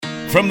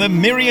From the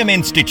Miriam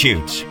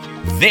Institute,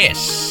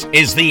 this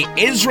is the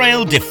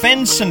Israel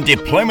Defense and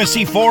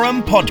Diplomacy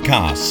Forum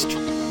podcast.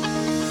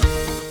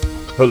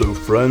 Hello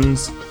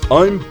friends,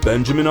 I'm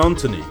Benjamin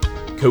Anthony,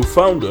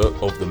 co-founder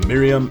of the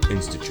Miriam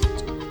Institute,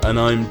 and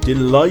I'm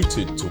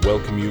delighted to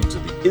welcome you to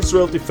the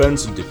Israel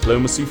Defense and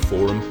Diplomacy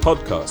Forum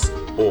podcast,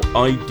 or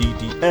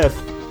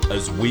IDDF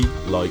as we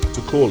like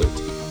to call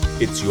it.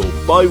 It's your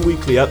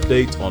bi-weekly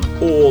update on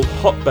all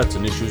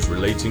hot-button issues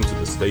relating to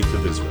the State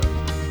of Israel.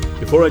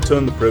 Before I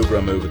turn the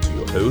program over to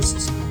your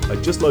hosts,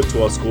 I'd just like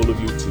to ask all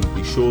of you to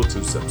be sure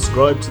to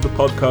subscribe to the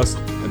podcast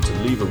and to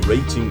leave a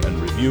rating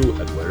and review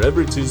at wherever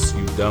it is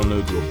you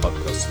download your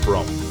podcast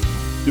from.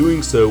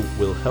 Doing so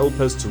will help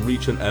us to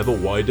reach an ever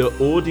wider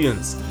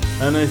audience,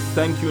 and I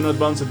thank you in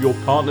advance of your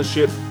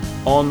partnership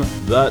on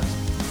that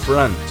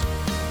front.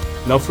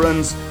 Now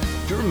friends,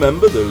 do you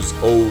remember those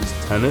old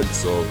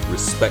tenets of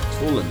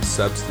respectful and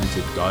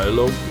substantive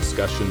dialogue,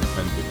 discussion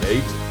and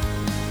debate?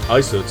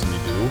 I certainly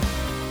do.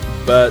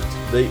 But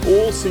they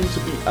all seem to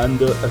be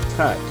under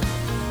attack.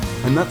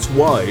 And that's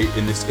why,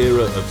 in this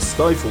era of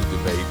stifled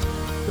debate,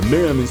 the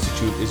Miriam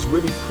Institute is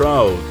really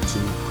proud to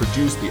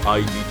produce the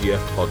IDDF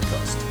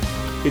podcast.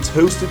 It's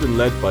hosted and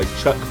led by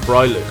Chuck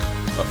FREIILICH,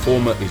 a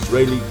former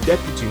Israeli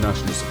Deputy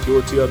National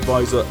Security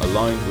Advisor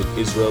aligned with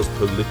Israel's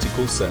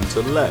political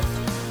center-left.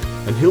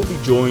 And he'll be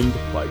joined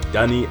by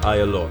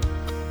AYALON,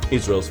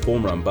 Israel's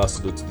former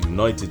ambassador to the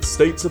United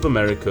States of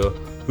America,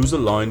 who's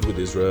aligned with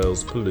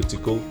Israel's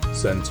political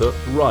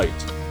center-right.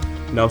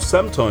 Now,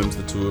 sometimes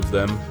the two of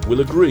them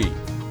will agree,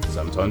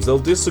 sometimes they'll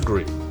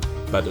disagree,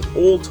 but at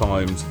all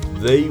times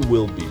they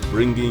will be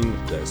bringing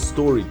their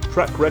storied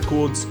track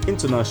records,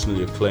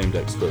 internationally acclaimed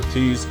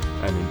expertise,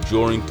 and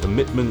enduring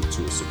commitment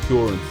to a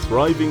secure and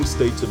thriving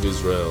state of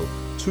Israel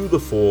to the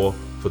fore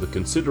for the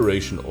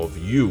consideration of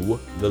you,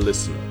 the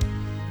listener.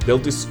 They'll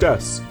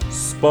discuss,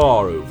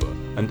 spar over,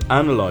 and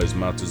analyze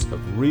matters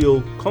of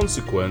real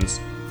consequence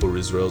for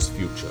Israel's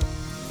future.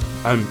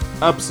 I'm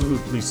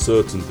absolutely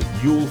certain that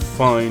you'll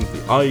find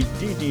the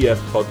IDDF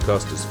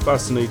podcast as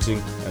fascinating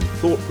and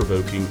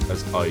thought-provoking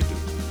as I do.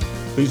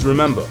 Please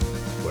remember,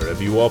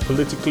 wherever you are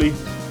politically,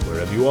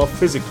 wherever you are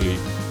physically,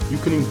 you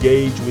can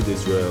engage with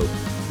Israel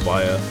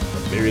via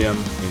the Miriam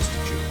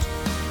Institute.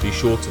 Be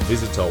sure to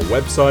visit our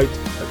website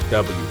at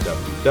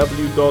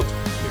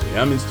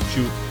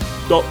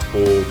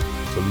www.miriaminstitute.org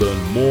to learn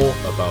more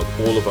about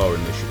all of our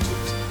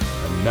initiatives.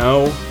 And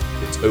now,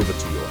 it's over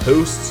to your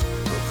hosts,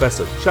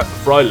 Professor Chuck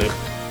FREIILICH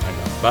and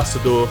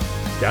Ambassador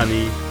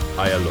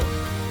AYALON.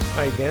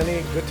 Hi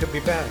Danny, good to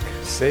be back.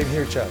 Same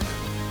here, Chuck.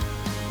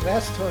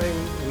 Last time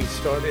we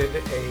started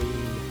a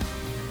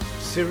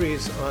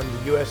series on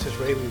the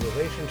U.S.-Israeli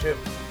relationship.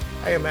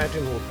 I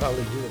imagine we'll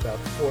probably do about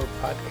 4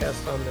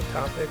 podcasts on the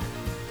topic.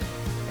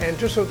 And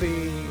just so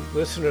the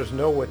listeners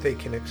know what they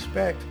can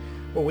expect,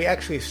 well, we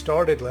actually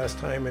started last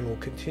time and we'll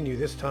continue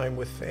this time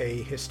with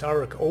a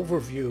historic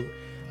overview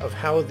of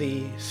how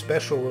the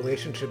special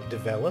relationship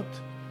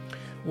developed.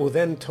 We'll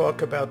then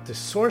talk about the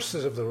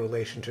sources of the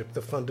relationship,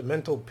 the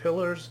fundamental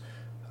pillars,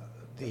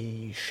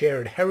 the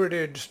shared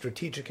heritage,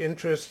 strategic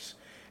interests,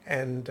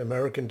 and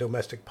American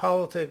domestic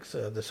politics,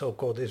 the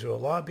so-called Israel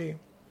lobby.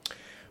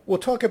 We'll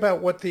talk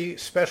about what the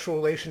special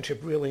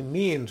relationship really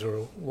means,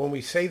 or when we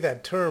say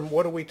that term,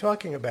 what are we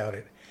talking about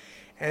it?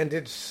 And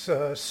it's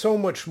so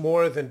much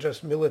more than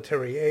just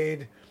military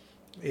aid.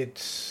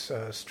 It's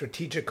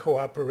strategic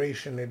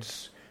cooperation,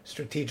 it's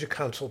strategic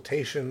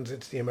consultations,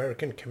 it's the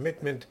American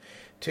commitment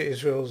to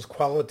Israel's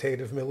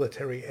qualitative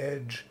military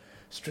edge,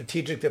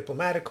 strategic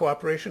diplomatic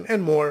cooperation,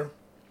 and more.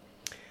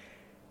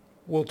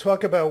 We'll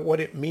talk about what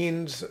it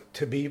means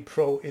to be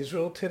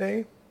pro-Israel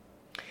today,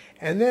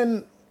 and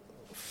then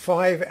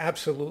 5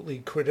 absolutely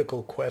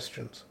critical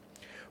questions,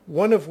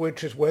 one of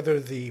which is whether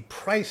the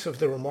price of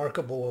the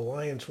remarkable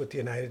alliance with the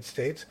United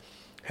States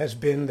has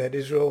been that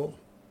Israel,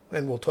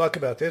 and we'll talk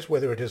about this,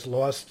 whether it has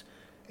lost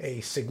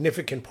a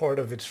significant part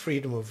of its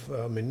freedom of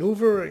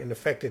maneuver, in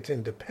effect its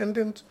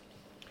independence,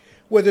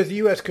 whether the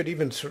U.S. could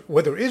even,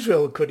 whether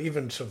Israel could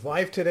even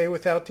survive today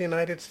without the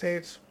United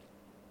States,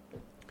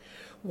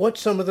 what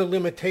some of the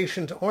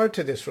limitations are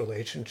to this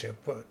relationship,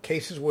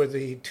 cases where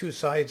the two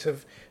sides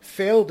have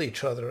failed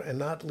each other and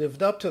not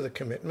lived up to the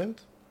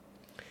commitment,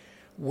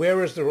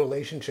 where is the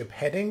relationship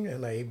heading,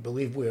 and I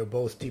believe we are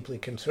both deeply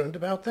concerned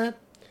about that,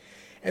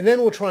 and then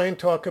we'll try and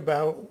talk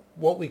about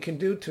what we can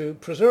do to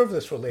preserve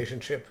this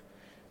relationship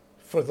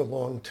for the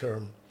long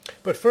term.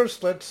 But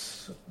first,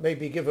 let's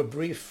maybe give a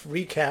brief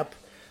recap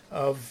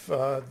of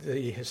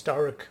the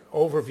historic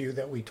overview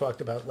that we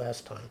talked about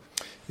last time.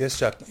 Yes,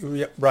 Chuck.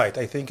 Right.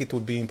 I think it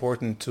would be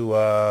important to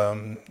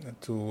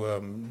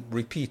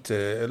repeat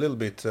a little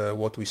bit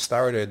what we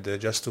started,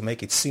 just to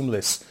make it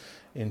seamless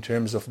in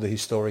terms of the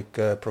historic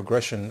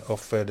progression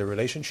of the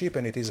relationship.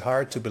 And it is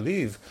hard to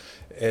believe,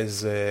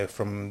 as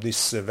from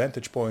this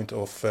vantage point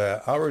of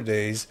our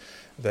days,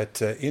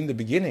 that in the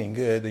beginning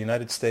the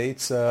United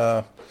States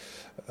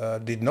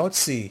did not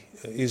see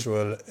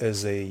Israel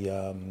as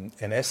an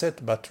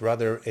asset, but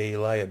rather a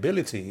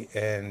liability.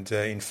 And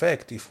in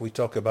fact, if we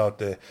talk about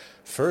the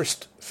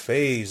first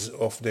phase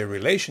of the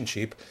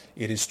relationship,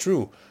 it is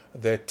true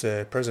that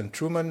President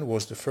Truman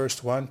was the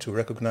first one to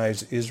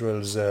recognize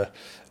Israel's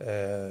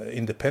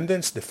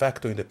independence, de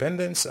facto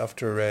independence,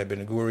 after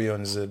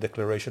Ben-Gurion's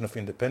Declaration of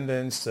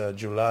Independence, May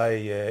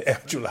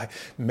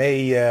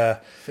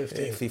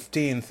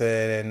 15th,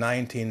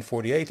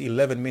 1948,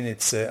 11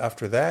 minutes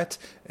after that.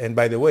 And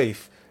by the way,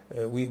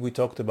 we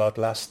talked about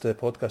last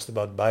podcast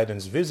about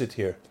Biden's visit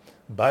here.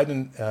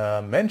 Biden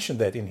mentioned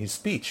that in his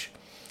speech,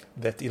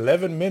 that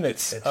 11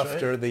 minutes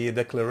after the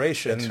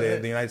declaration,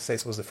 the United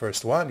States was the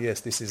first one.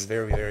 Yes, this is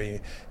very,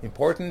 very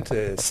important,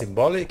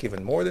 symbolic,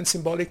 even more than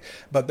symbolic,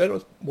 but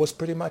that was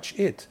pretty much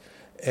it.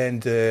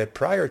 And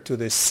prior to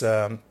this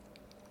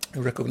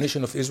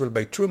recognition of Israel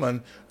by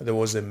Truman, there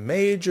was a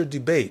major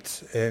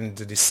debate and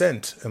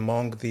dissent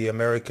among the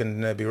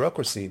American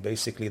bureaucracy,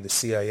 basically the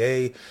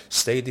CIA,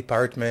 State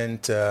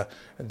Department,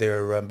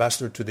 their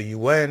ambassador to the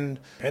UN.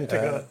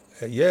 Pentagon.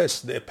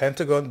 Yes, the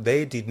Pentagon,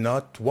 they did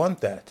not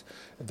want that.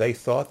 They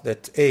thought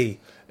that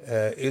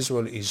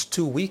Israel is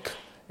too weak,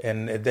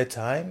 and at that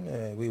time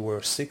we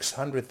were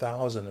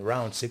 600,000,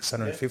 around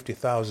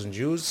 650,000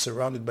 Jews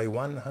surrounded by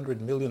 100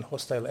 million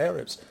hostile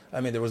Arabs. I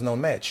mean, there was no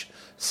match.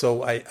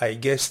 So I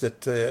guess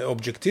that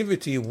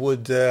objectivity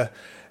would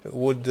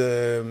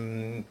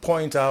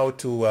point out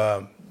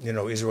to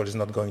Israel is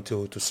not going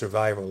to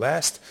survive or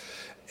last.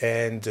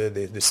 And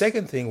the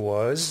second thing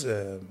was,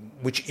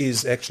 which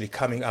is actually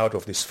coming out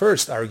of this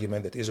first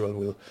argument that Israel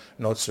will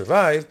not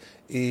survive,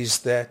 is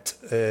that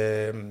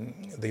the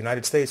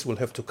United States will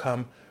have to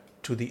come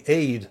to the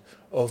aid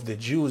of the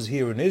Jews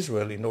here in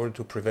Israel in order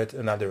to prevent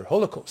another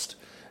Holocaust.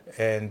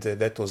 And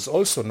that was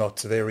also not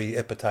very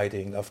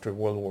appetizing after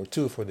World War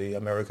II for the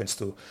Americans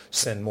to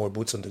send more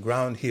boots on the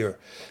ground here.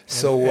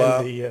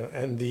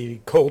 And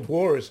the Cold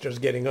War is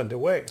just getting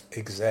underway.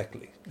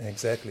 Exactly.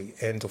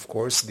 And of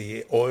course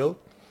the oil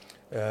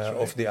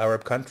of the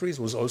Arab countries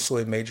was also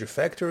a major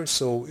factor.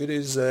 So it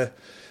is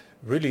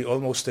really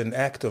almost an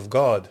act of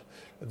God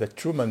that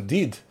Truman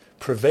did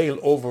prevail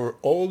over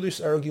all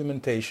these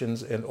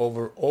argumentations and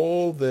over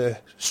all the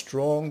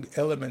strong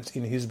elements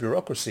in his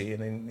bureaucracy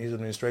and in his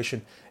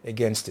administration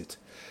against it.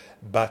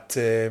 But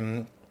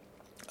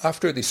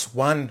after this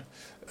one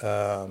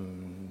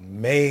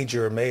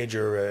major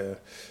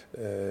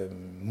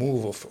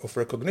move of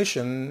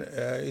recognition,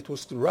 it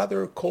was a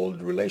rather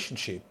cold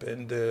relationship,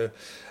 and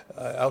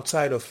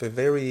outside of a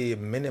very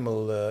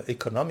minimal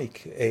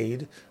economic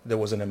aid, there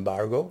was an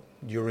embargo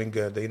during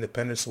the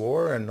Independence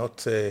War, and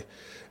not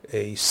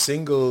a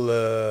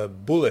single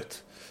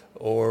bullet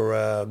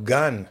or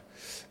gun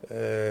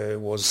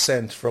was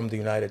sent from the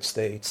United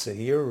States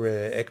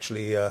here.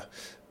 Actually,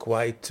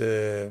 quite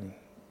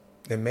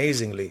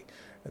amazingly,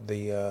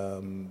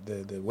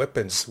 the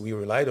weapons we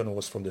relied on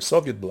was from the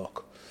Soviet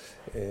bloc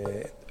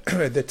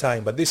at that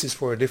time. But this is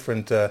for a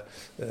different, I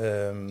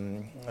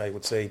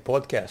would say,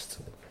 podcast.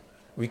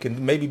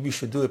 We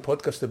should do a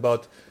podcast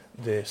about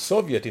the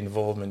Soviet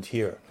involvement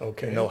here.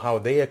 Okay. How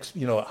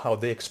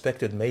they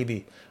expected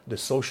maybe the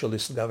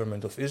socialist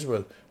government of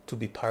Israel to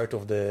be part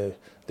of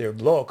their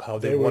bloc. How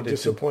they were wanted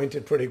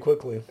disappointed pretty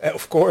quickly.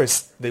 Of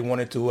course, they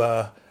wanted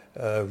to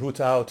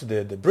root out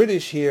the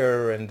British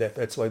here, and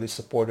that's why they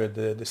supported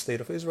the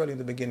state of Israel in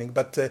the beginning.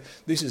 But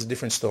this is a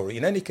different story.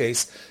 In any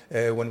case,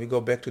 when we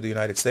go back to the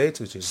United States,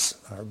 which is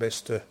our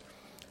best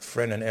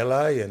friend and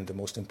ally and the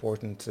most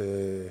important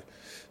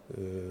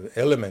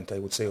element, I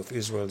would say, of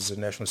Israel's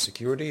national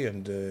security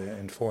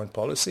and foreign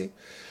policy.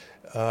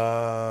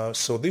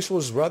 So this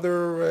was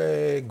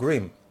rather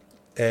grim.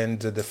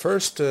 And the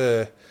first,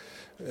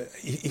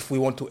 if we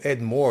want to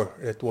add more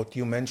at what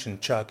you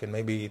mentioned, Chuck, and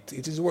maybe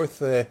it is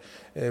worth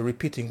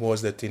repeating,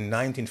 was that in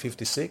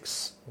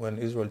 1956, when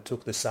Israel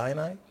took the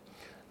Sinai,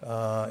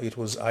 it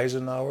was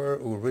Eisenhower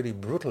who really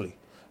brutally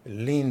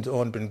leaned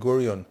on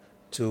Ben-Gurion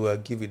to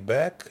give it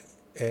back,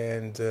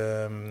 and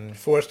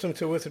forced him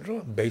to withdraw.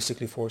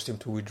 Basically forced him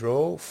to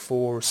withdraw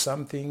for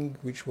something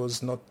which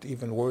was not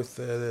even worth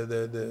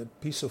the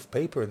piece of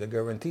paper, the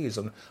guarantees.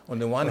 On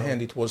the one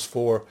hand, it was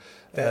for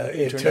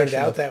it turned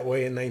out that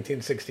way in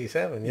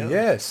 1967. Yeah.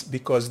 Yes,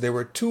 because there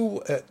were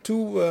two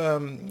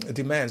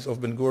demands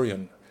of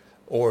Ben-Gurion,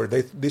 or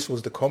this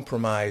was the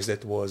compromise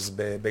that was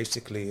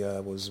basically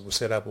was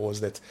set up, was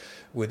that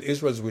with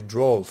Israel's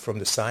withdrawal from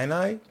the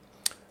Sinai,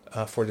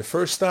 for the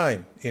first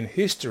time in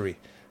history,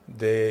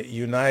 the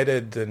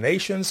United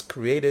Nations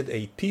created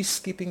a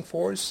peacekeeping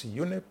force,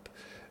 UNEP,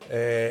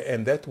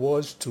 and that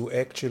was to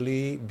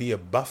actually be a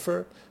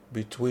buffer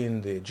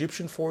between the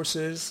Egyptian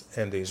forces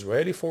and the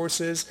Israeli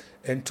forces,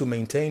 and to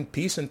maintain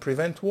peace and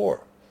prevent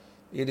war.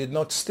 It did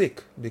not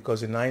stick,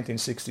 because in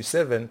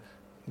 1967,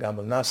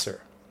 Gamal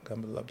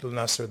Abdel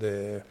Nasser,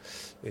 the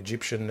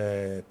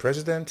Egyptian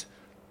president,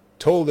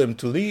 told them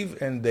to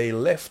leave, and they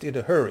left in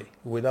a hurry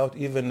without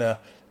even a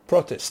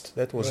protest.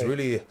 That was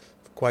really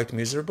quite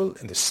miserable.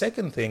 And the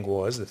second thing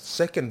was, let's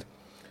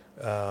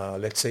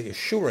say,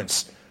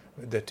 assurance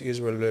that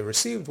Israel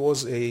received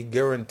was a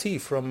guarantee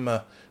from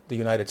the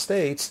United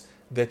States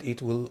that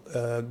it will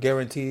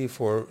guarantee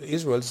for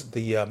Israel's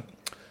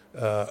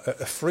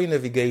a free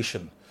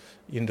navigation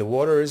in the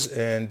waters,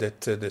 and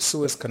that the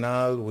Suez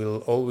Canal will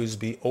always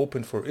be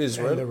open for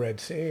Israel. And the Red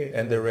Sea.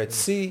 And the Red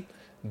Sea.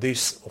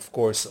 This, of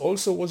course,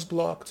 also was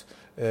blocked.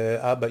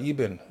 Abba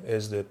Eban,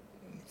 as the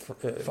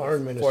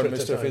Foreign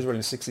Minister of Israel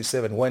in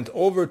 1967, went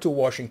over to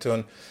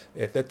Washington.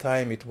 At that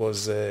time, it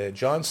was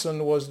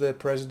Johnson was the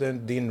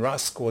president. Dean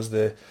Rusk was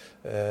the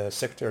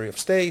Secretary of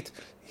State.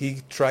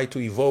 He tried to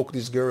evoke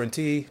this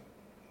guarantee.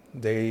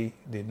 They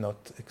did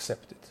not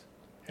accept it.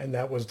 And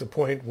that was the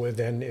point where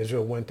then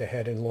Israel went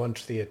ahead and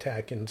launched the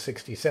attack in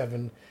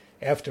 1967,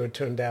 after it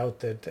turned out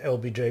that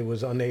LBJ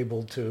was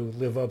unable to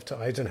live up to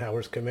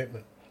Eisenhower's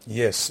commitment.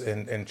 Yes,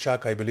 and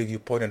Chuck, I believe you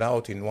pointed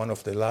out in one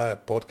of the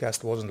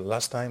podcasts, wasn't the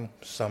last time,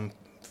 some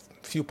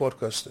few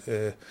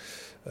podcasts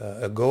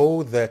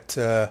ago, that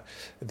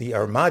the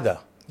Armada,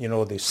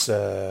 this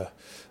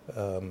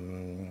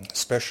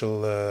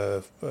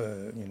special,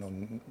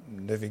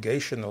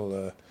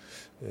 navigational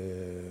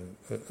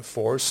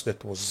force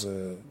that was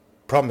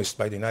promised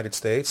by the United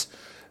States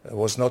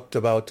was not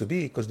about to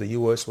be, because the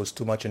U.S. was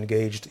too much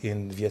engaged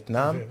in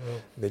Vietnam. Yeah,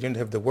 well. They didn't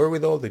have the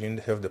wherewithal, they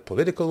didn't have the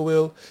political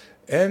will.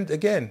 And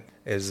again,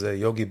 as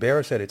Yogi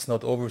Berra said, it's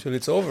not over till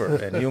it's over.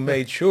 And you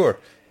made sure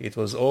it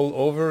was all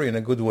over in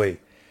a good way.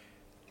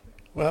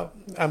 Well,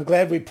 I'm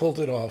glad we pulled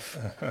it off.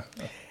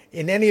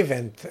 In any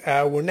event,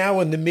 we're now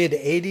in the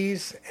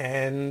mid-'80s,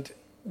 and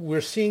we're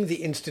seeing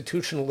the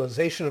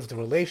institutionalization of the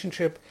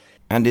relationship.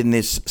 And in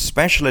this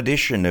special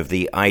edition of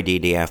the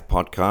IDDF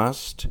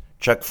podcast,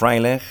 Chuck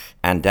FREILICH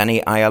and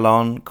Danny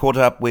AYALON caught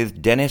up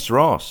with Dennis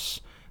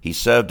Ross. He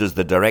served as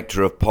the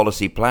Director of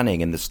Policy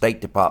Planning in the State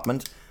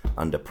Department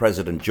under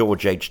President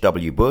George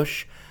H.W.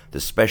 Bush,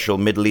 the Special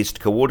Middle East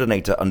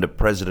Coordinator under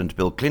President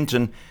Bill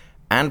Clinton,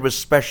 and was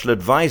Special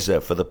Advisor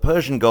for the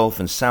Persian Gulf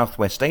and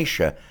Southwest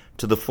Asia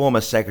to the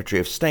former Secretary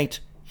of State,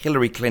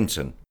 Hillary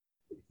Clinton.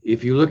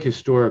 If you look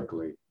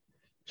historically,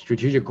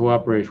 strategic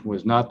cooperation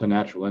was not the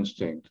natural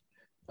instinct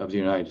of the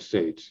United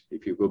States.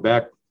 If you go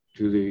back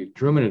to the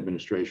Truman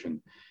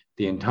administration,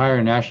 the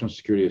entire national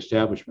security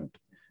establishment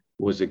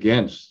was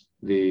against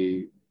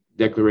the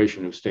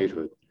Declaration of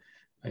Statehood.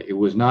 It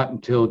was not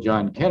until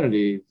John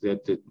Kennedy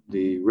that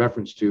the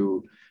reference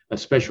to a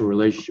special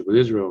relationship with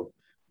Israel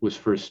was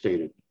first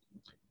stated.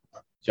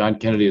 John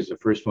Kennedy is the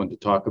first one to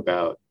talk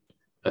about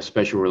a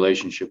special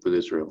relationship with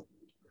Israel.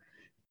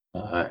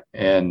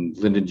 And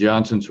Lyndon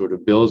Johnson sort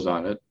of builds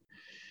on it.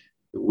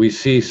 We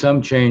see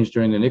some change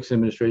during the Nixon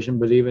administration,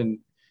 but even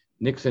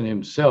Nixon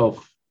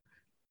himself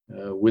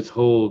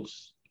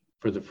withholds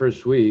for the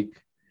first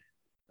week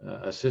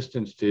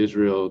assistance to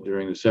Israel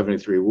during the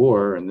 73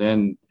 war, and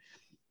then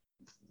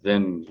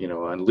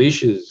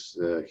unleashes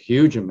a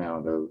huge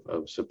amount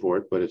of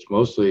support, but it's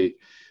mostly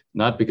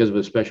not because of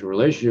a special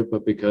relationship,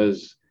 but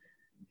because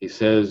he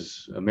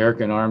says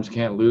American arms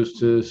can't lose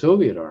to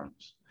Soviet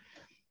arms.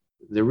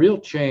 The real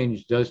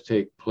change does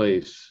take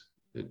place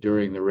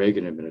during the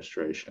Reagan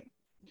administration.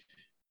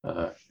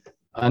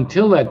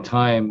 Until that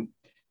time,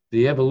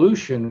 the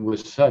evolution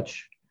was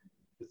such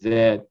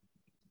that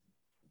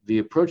the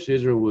approach to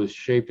Israel was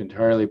shaped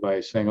entirely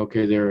by saying,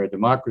 okay, they're a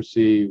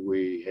democracy,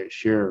 we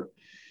share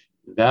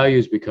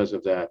values because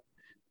of that.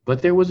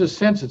 But there was a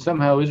sense that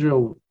somehow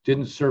Israel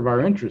didn't serve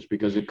our interests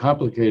because it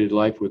complicated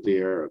life with the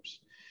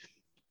Arabs.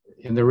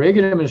 In the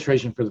Reagan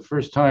administration, for the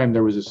first time,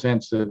 there was a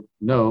sense that,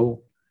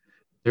 no,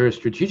 they're a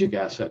strategic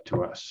asset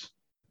to us.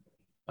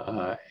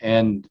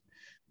 And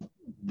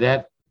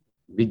that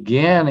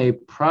began a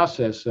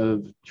process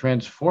of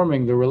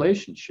transforming the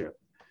relationship.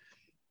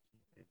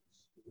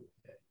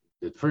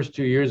 The first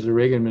 2 years of the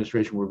Reagan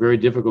administration were very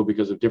difficult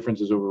because of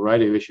differences over a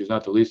variety of issues,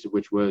 not the least of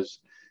which was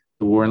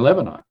the war in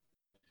Lebanon.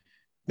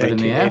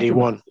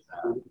 1981.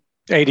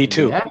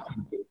 82.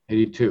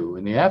 82.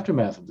 In the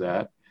aftermath of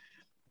that,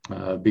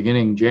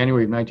 beginning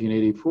January of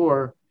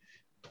 1984,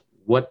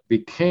 what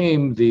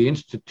became the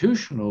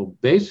institutional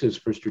basis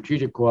for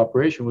strategic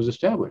cooperation was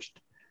established.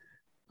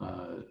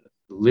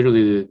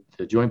 Literally,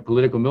 the Joint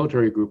Political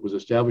Military Group was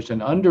established,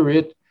 and under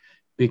it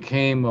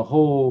became a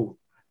whole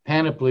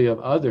panoply of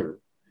other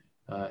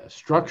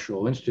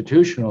structural,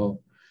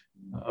 institutional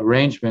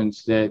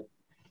arrangements that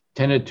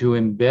tended to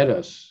embed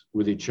us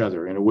with each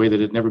other in a way that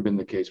had never been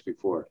the case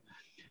before.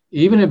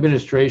 Even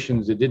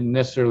administrations that didn't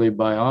necessarily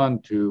buy on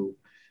to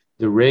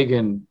the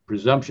Reagan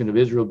presumption of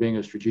Israel being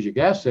a strategic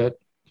asset,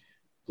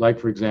 like,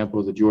 for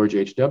example, the George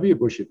H.W.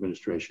 Bush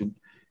administration,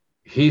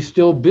 he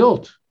still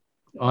built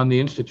on the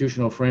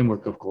institutional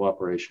framework of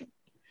cooperation.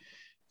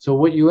 So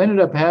what you ended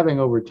up having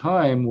over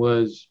time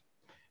was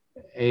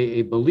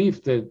a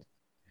belief that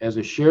as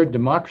a shared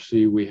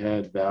democracy, we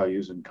had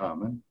values in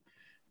common,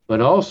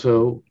 but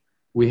also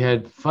we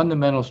had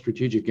fundamental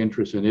strategic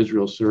interests, and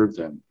Israel served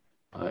them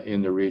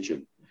in the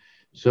region.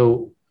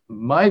 So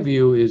my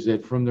view is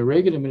that from the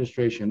Reagan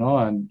administration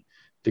on,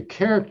 the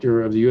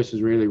character of the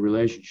U.S.-Israeli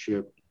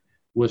relationship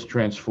was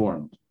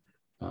transformed.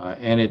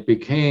 And it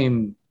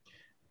became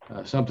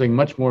something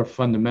much more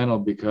fundamental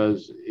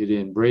because it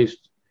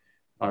embraced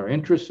our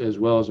interests as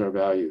well as our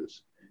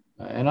values.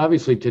 And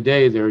obviously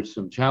today there are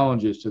some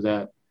challenges to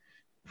that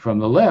from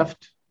the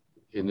left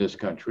in this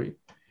country.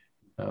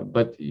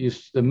 But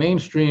the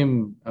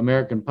mainstream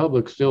American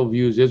public still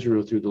views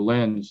Israel through the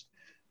lens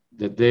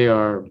that they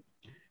are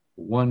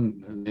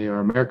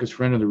America's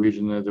friend in the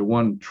region. They're the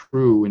one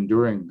true,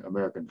 enduring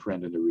American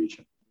friend in the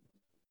region.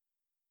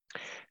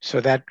 So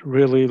that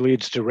really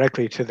leads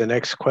directly to the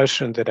next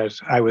question that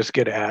I was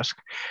going to ask,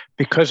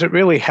 because it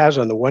really has,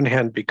 on the one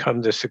hand,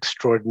 become this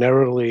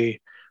extraordinarily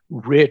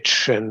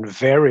rich and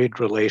varied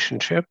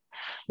relationship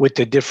with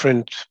the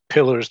different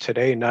pillars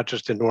today, not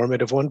just the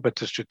normative one, but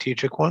the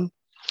strategic one.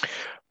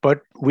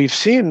 But we've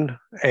seen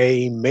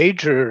a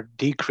major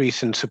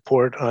decrease in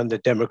support on the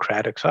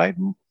Democratic side,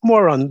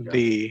 more on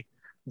the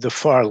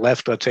far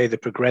left, let's say the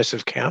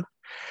progressive camp.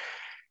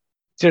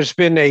 There's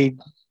been a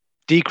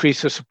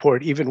decrease of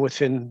support even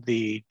within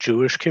the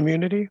Jewish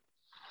community.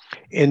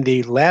 In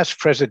the last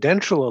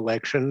presidential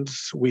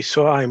elections, we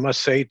saw, I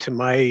must say, to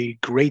my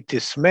great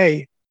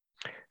dismay,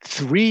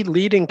 3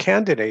 leading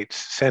candidates,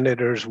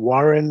 Senators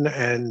Warren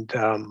and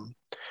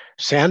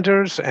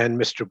Sanders and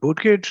Mr.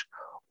 Buttigieg,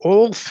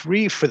 all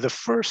 3 for the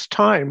first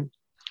time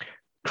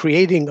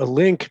creating a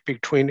link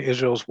between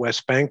Israel's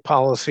West Bank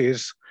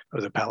policies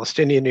or the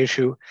Palestinian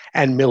issue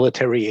and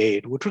military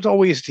aid, which was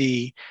always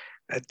the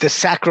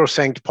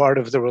sacrosanct part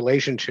of the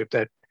relationship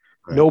that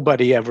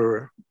nobody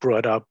ever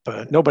brought up,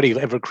 nobody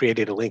ever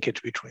created a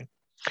linkage between.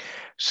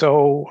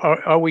 So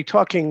are we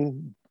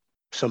talking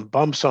some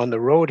bumps on the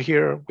road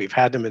here? We've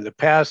had them in the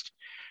past.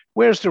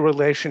 Where's the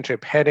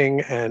relationship heading,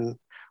 and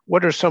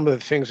what are some of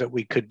the things that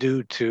we could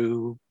do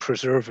to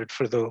preserve it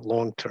for the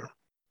long term?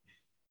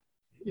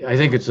 I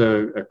think it's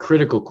a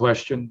critical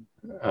question.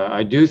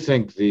 I do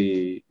think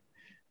the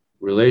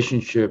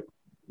relationship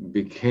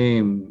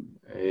became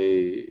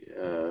a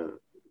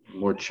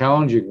more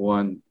challenging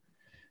one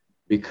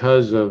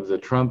because of the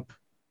Trump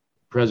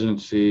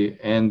presidency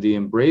and the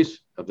embrace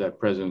of that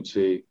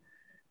presidency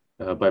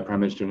by Prime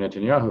Minister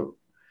Netanyahu.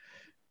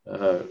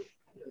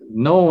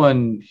 No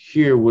one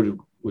here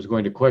was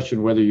going to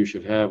question whether any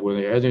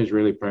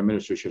Israeli prime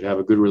minister should have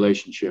a good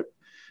relationship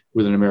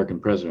with an American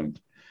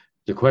president.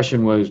 The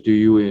question was, do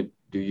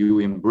you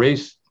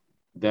embrace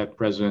that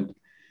president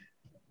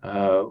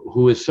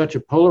who is such a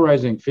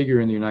polarizing figure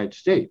in the United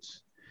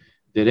States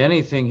that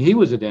anything he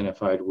was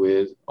identified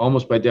with,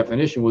 almost by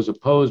definition, was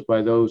opposed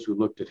by those who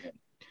looked at him.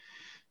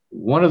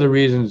 One of the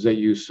reasons that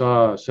you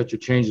saw such a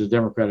change in the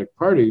Democratic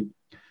Party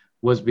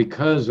was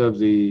because of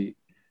the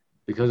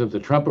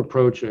Trump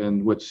approach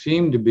and what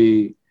seemed to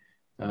be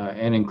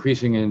an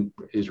increasing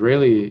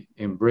Israeli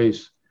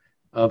embrace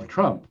of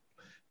Trump.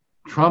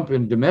 Trump,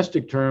 in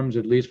domestic terms,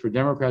 at least for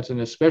Democrats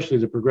and especially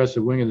the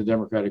progressive wing of the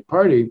Democratic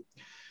Party,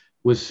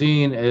 was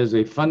seen as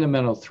a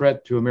fundamental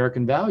threat to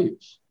American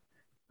values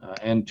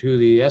and to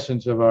the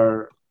essence of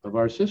our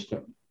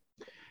system.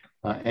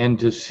 And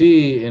to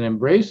see an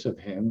embrace of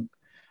him,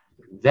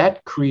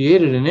 that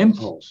created an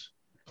impulse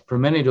for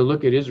many to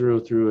look at Israel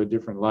through a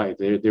different light.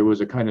 There was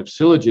a kind of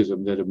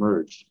syllogism that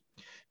emerged,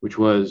 which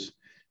was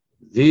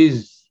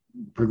these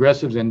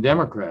progressives and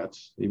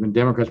Democrats, even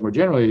Democrats more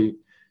generally,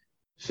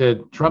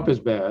 said Trump is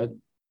bad,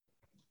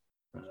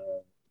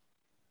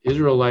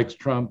 Israel likes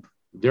Trump,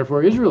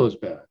 therefore Israel is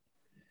bad.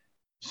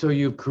 So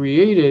you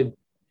created,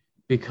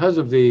 because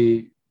of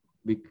the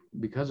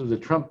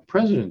Trump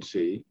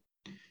presidency,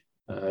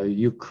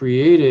 you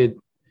created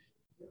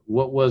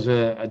what was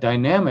a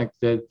dynamic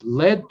that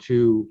led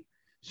to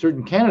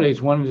certain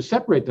candidates wanting to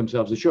separate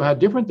themselves to show how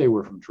different they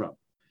were from Trump.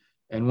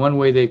 And one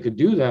way they could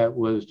do that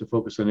was to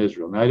focus on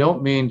Israel. Now, I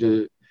don't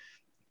mean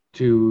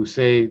to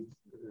say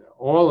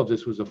all of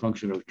this was a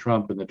function of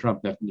Trump and the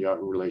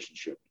Trump-Netanyahu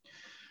relationship,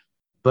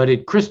 but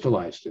it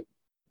crystallized it.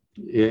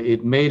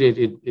 It made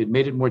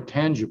it more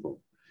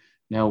tangible.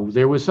 Now,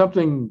 there was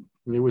something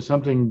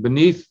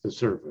beneath the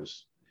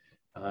surface,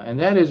 and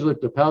that is,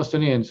 look, the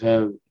Palestinians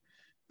have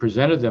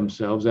presented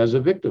themselves as a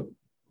victim.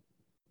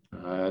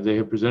 They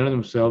have presented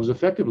themselves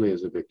effectively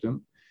as a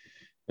victim.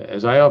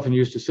 As I often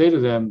used to say to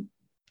them,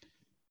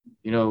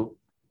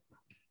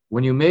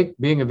 when you make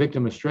being a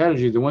victim a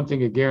strategy, the one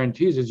thing it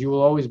guarantees is you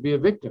will always be a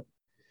victim.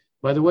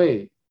 By the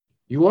way,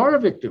 you are a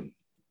victim.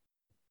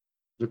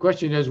 The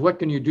question is, what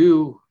can you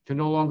do to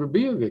no longer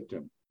be a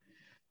victim?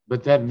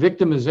 But that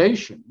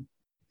victimization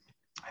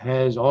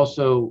has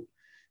also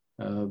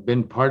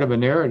been part of a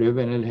narrative,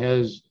 and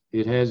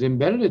it has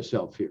embedded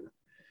itself here.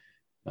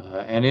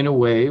 And in a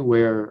way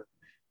where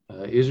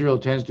Israel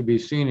tends to be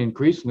seen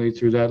increasingly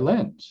through that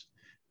lens,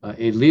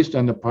 at least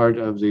on the part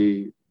of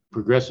the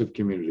progressive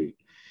community.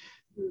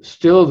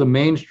 Still, the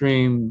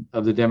mainstream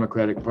of the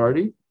Democratic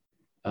Party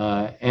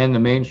and the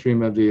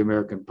mainstream of the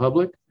American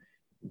public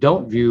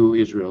don't view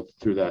Israel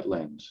through that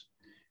lens.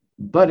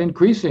 But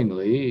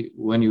increasingly,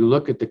 when you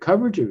look at the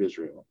coverage of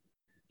Israel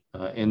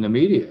in the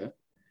media,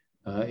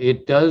 that's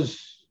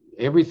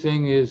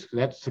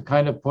the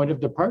kind of point of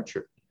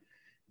departure.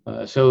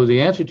 So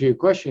the answer to your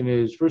question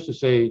is first to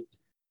say,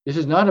 this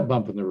is not a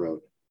bump in the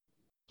road.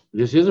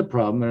 this is a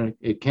problem, and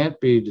it can't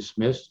be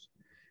dismissed.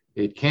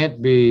 It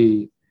can't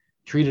be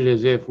treated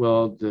as if,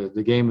 well,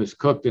 the game is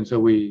cooked, and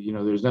so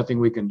there's nothing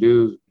we can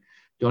do.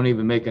 Don't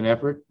even make an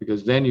effort,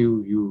 because then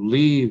you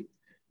leave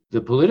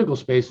the political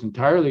space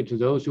entirely to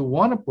those who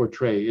want to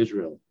portray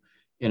Israel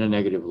in a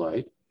negative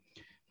light.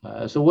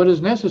 So what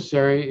is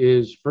necessary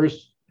is,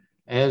 first,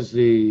 as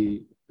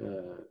the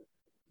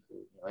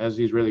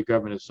Israeli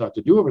government has sought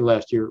to do over the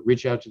last year,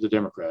 reach out to the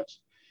Democrats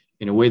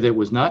in a way that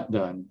was not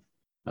done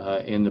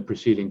in the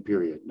preceding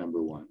period,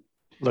 number one.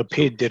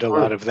 Lapid did a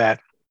lot of that.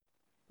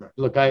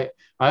 Look, I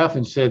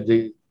often said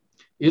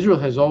Israel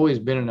has always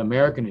been an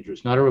American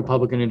interest, not a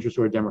Republican interest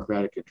or a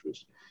Democratic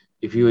interest.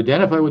 If you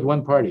identify with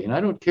one party, and I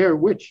don't care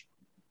which,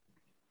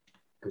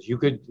 because you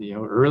could,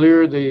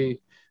 earlier the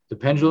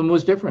pendulum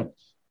was different.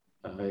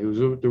 It was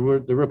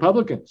the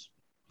Republicans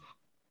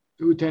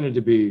who tended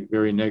to be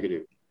very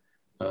negative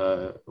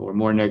or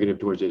more negative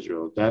towards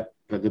Israel. That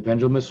the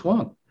pendulum has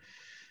swung.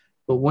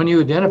 But when you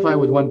identify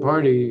with one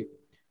party,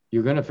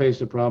 you're going to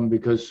face a problem,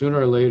 because sooner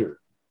or later,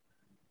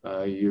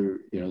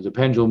 the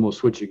pendulum will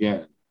switch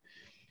again.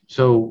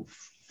 So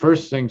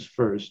first things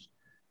first,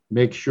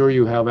 make sure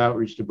you have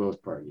outreach to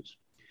both parties.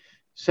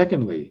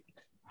 Secondly,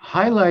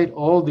 highlight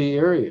all the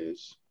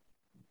areas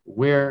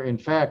where, in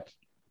fact,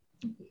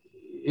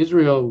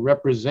 Israel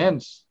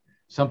represents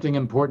something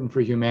important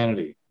for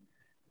humanity,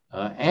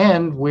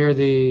 and where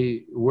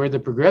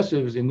the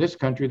progressives in this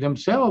country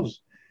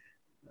themselves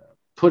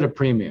put a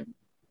premium.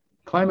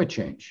 Climate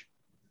change.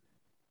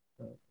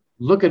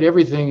 Look at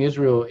everything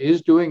Israel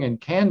is doing and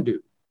can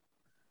do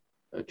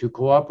to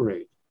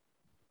cooperate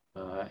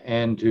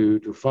and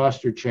to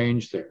foster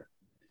change there.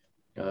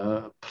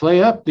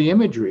 Play up the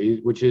imagery,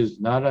 which is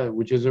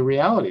a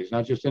reality. It's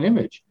not just an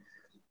image.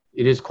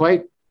 It is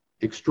quite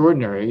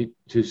extraordinary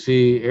to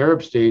see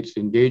Arab states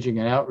engaging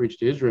in outreach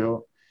to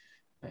Israel,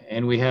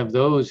 and we have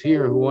those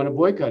here who want to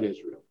boycott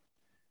Israel.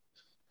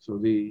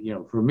 So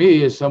for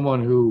me, as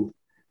someone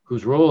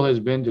whose role has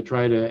been to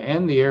try to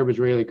end the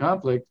Arab-Israeli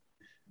conflict,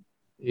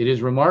 it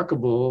is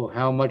remarkable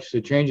how much the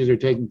changes are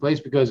taking place,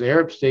 because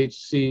Arab states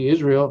see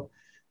Israel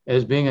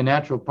as being a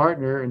natural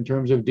partner in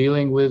terms of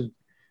dealing with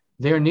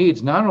their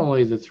needs, not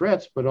only the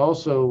threats, but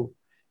also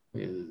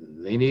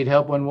they need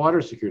help on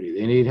water security.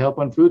 They need help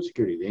on food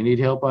security. They need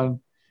help on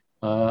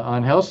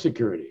health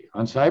security,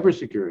 on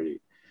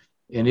cybersecurity.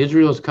 And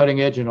Israel's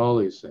cutting edge in all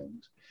these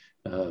things.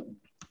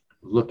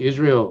 Look,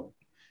 Israel,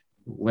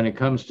 when it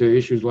comes to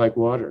issues like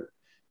water,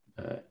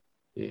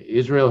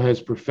 Israel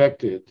has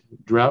perfected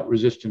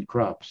drought-resistant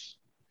crops.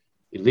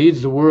 It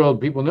leads the world.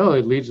 People know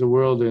it leads the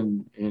world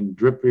in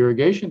drip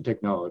irrigation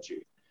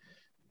technology.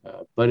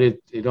 But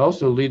it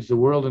also leads the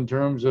world in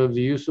terms of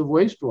the use of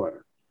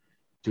wastewater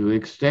to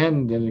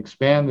extend and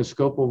expand the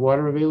scope of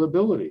water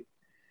availability.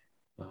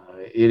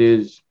 It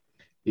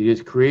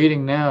is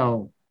creating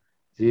now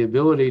the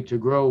ability to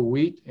grow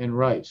wheat and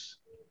rice,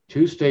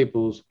 two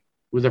staples,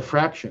 with a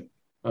fraction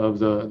of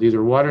these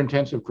are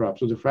water-intensive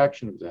crops, with a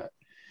fraction of that.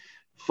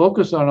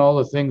 Focus on all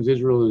the things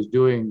Israel is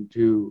doing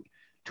to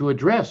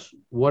address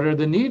what are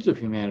the needs of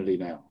humanity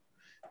now.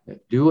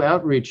 Do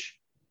outreach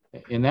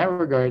in that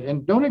regard,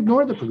 and don't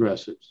ignore the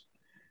progressives.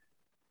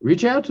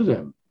 Reach out to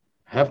them.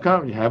 Have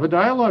a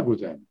dialogue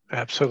with them.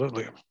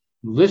 Absolutely.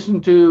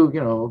 Listen to,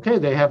 okay,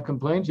 they have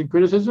complaints and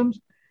criticisms.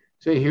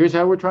 Say, here's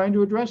how we're trying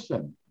to address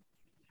them.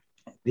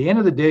 At the end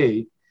of the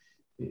day,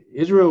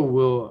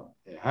 Israel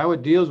how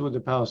it deals with the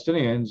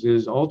Palestinians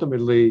is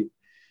ultimately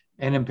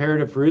an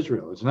imperative for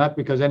Israel. It's not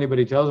because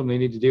anybody tells them they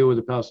need to deal with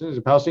the Palestinians.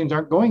 The Palestinians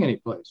aren't going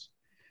anyplace.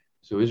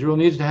 So Israel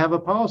needs to have a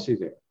policy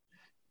there.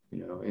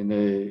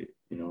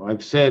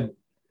 I've said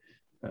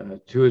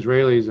to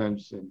Israelis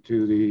and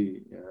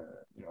to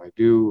I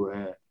do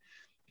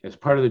as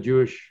part of the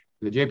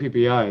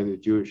JPPI, the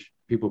Jewish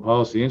People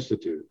Policy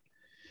Institute,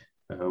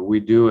 we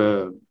do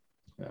an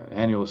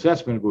annual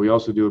assessment, but we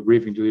also do a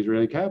briefing to the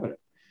Israeli cabinet.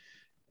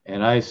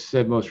 And I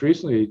said most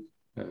recently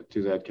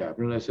to that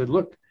cabinet, I said,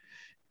 look,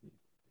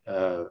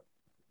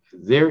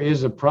 there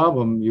is a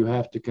problem you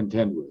have to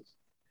contend with.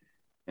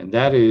 And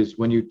that is,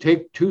 when you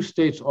take two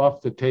states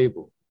off the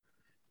table,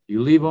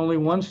 you leave only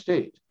one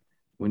state.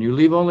 When you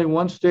leave only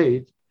one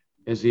state,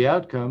 as the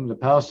outcome, the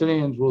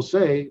Palestinians will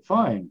say,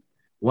 fine,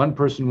 one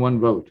person, one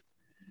vote.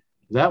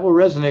 That will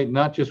resonate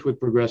not just with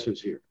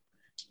progressives here.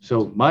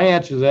 So my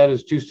answer to that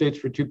is two states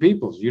for two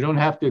peoples. You don't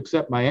have to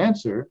accept my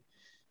answer,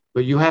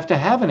 but you have to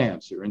have an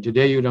answer. And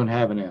today you don't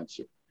have an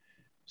answer.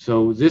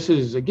 So this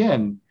is,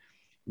 again,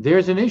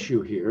 there's an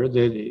issue here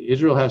that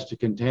Israel has to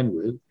contend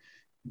with,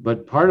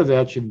 but part of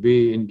that should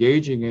be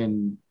engaging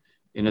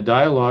in a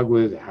dialogue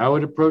with how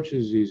it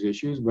approaches these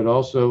issues, but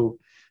also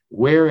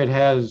where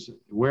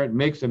it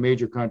makes a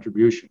major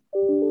contribution.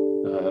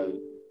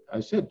 I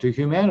said, to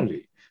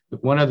humanity.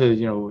 One of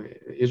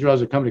Israel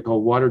has a company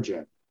called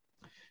WaterGen.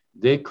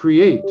 They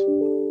create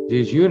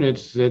these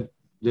units that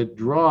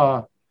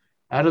draw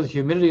out of the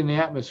humidity in the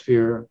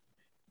atmosphere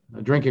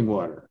drinking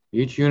water.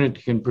 Each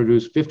unit can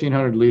produce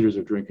 1,500 liters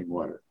of drinking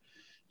water.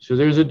 So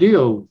there's a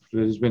deal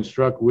that has been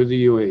struck with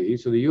the UAE.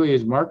 So the UAE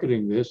is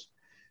marketing this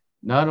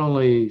not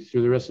only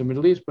through the rest of the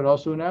Middle East, but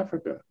also in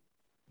Africa.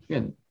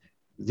 Again,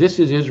 this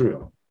is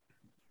Israel.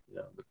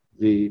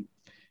 The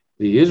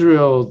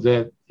Israel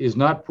that is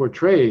not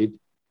portrayed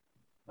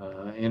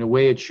in a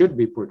way it should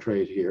be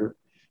portrayed here.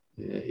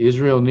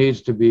 Israel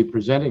needs to be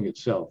presenting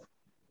itself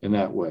in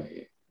that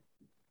way.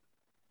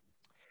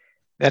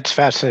 That's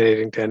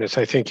fascinating, Dennis.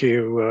 I think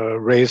you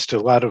raised a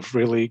lot of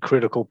really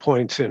critical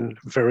points in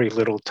very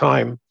little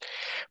time.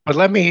 But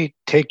let me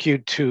take you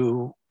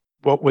to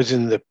what was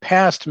in the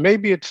past.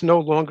 Maybe it's no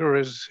longer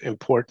as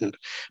important,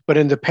 but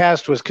in the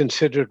past was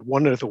considered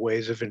one of the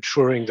ways of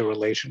ensuring the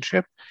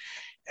relationship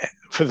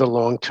for the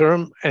long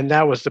term. And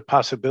that was the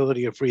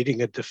possibility of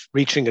reaching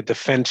a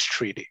defense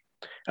treaty,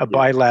 a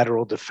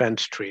bilateral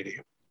defense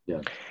treaty.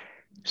 Yeah.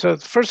 So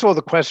first of all,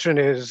 the question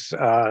is,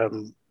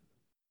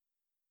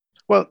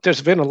 well,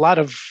 there's been a lot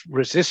of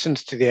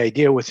resistance to the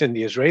idea within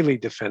the Israeli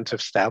defense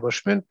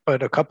establishment,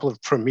 but a couple of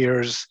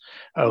premiers,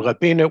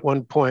 Rabin at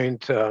one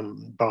point,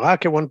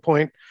 Barak at one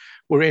point,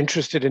 were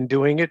interested in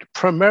doing it,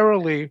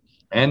 primarily.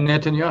 And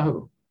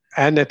Netanyahu.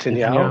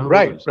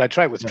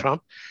 Right, with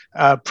Trump.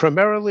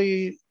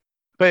 Primarily,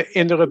 but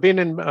in the Rabin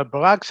and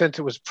Barak sense,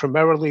 it was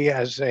primarily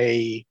as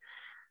a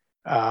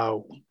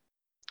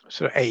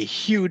sort of a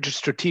huge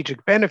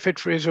strategic benefit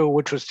for Israel,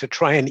 which was to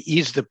try and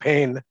ease the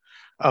pain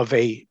of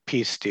a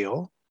peace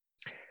deal.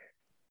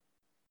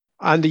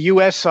 On the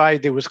US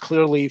side, there was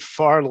clearly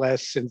far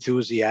less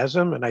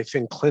enthusiasm, and I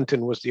think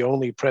Clinton was the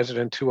only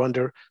president who,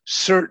 under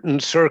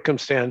certain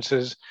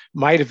circumstances,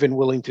 might have been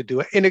willing to do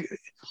it.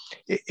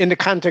 In the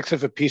context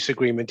of a peace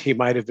agreement, he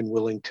might have been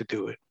willing to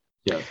do it.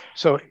 Yeah.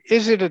 So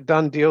is it a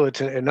done deal?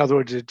 In other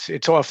words,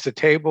 it's off the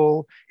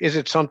table? Is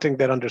it something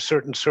that under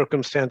certain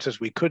circumstances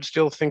we could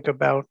still think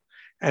about?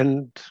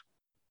 And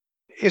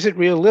is it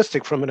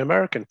realistic from an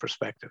American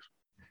perspective?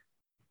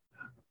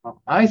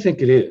 I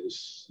think it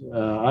is.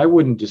 I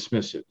wouldn't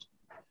dismiss it.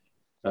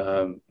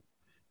 I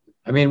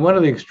mean, one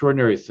of the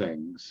extraordinary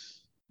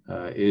things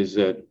is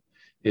that,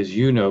 as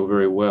you know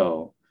very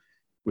well,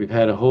 we've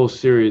had a whole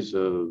series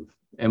of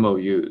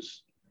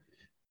MOUs,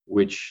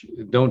 which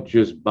don't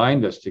just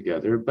bind us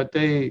together, but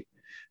they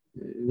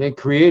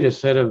create a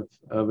set of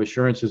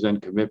assurances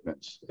and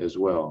commitments as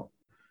well.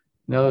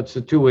 Now, it's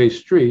a two-way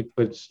street,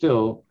 but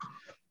still,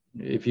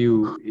 if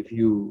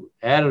you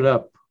added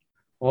up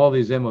all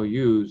these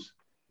MOUs,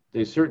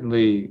 they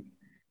certainly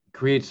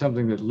create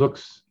something that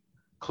looks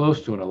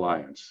close to an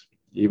alliance,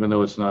 even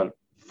though it's not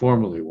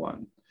formally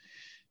one.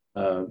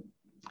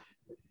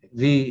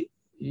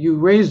 You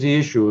raised the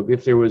issue of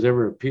if there was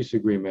ever a peace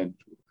agreement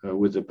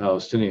with the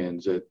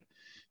Palestinians, that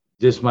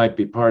this might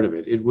be part of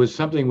it. It was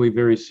something we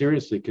very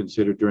seriously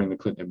considered during the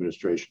Clinton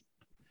administration.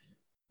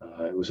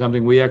 It was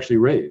something we actually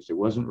raised. It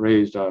wasn't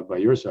raised by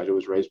your side, it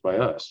was raised by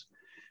us.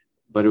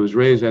 But it was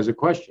raised as a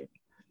question.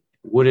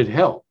 Would it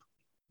help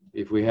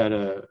if we had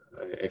a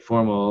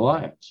formal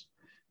alliance?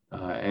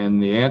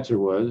 And the answer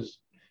was,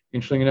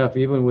 interesting enough,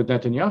 even with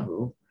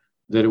Netanyahu,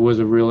 that it was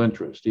of real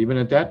interest, even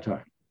at that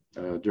time,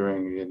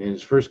 in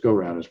his first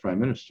go-round as prime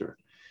minister.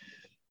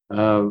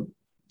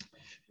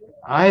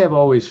 I have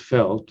always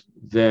felt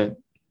that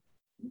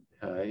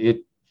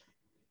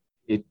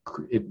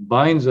it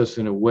binds us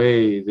in a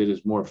way that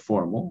is more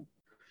formal,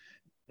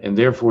 and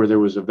therefore there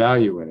was a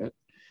value in it.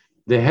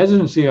 The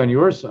hesitancy on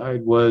your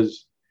side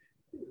was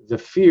the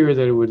fear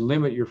that it would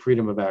limit your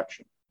freedom of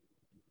action.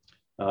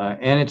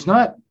 And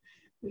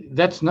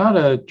that's not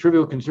a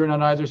trivial concern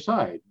on either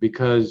side,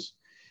 because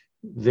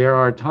there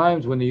are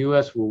times when the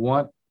US will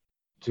want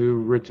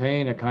to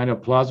retain a kind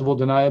of plausible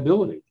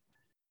deniability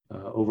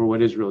over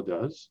what Israel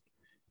does.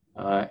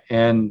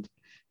 And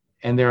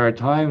there are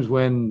times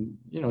when,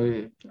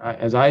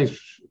 as I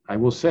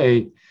will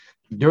say,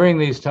 during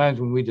these times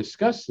when we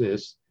discuss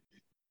this,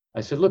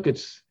 I said, look,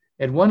 it's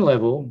at one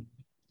level,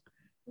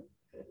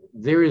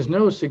 there is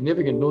no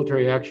significant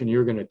military action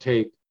you're going to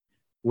take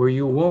where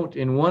you won't,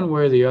 in one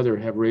way or the other,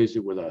 have raised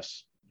it with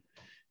us.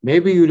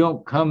 Maybe you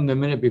don't come the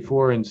minute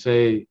before and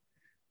say,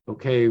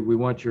 okay, we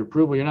want your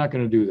approval. You're not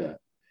going to do that.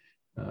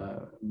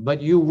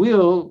 But you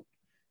will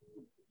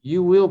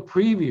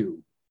preview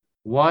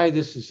why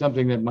this is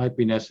something that might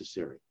be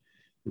necessary.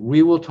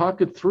 We will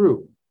talk it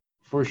through,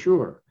 for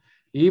sure.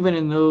 Even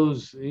in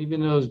those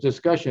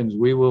discussions,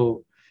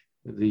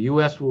 the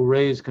U.S. will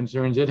raise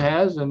concerns it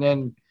has, and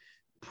then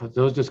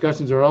those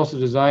discussions are also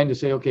designed to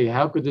say, okay,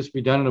 how could this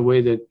be done in a way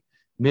that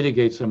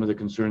mitigates some of the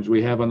concerns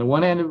we have on the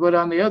one hand, but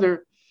on the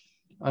other,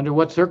 under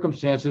what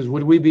circumstances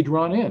would we be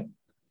drawn in?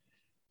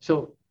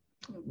 So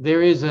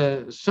there is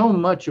so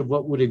much of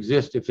what would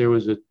exist if there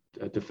was a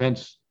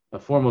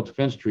formal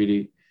defense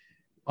treaty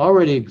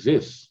already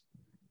exists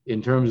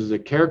in terms of the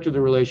character of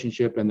the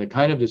relationship and the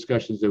kind of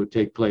discussions that would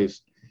take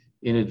place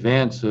in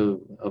advance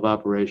of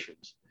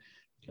operations.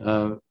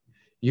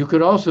 You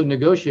could also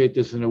negotiate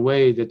this in a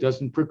way that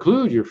doesn't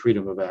preclude your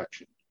freedom of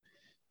action.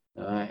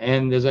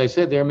 And as I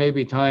said, there may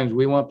be times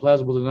we want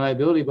plausible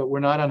deniability, but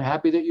we're not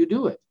unhappy that you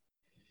do it.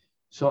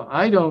 So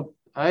I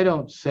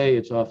don't say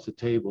it's off the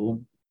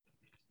table.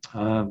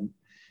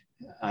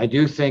 I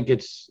do think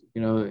it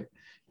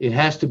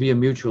has to be a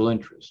mutual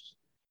interest.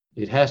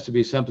 it has to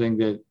be something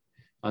that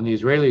on the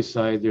Israeli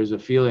side, there's a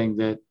feeling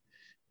that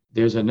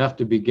there's enough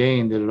to be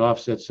gained that it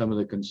offsets some of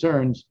the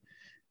concerns.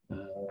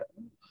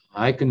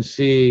 I can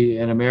see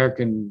an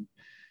American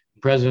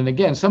president,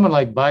 again, someone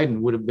like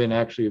Biden would have been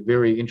actually a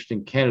very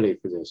interesting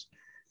candidate for this,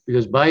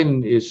 because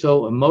Biden is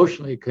so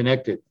emotionally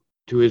connected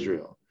to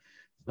Israel,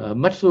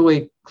 much the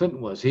way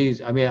Clinton was.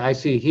 I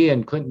see he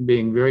and Clinton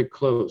being very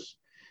close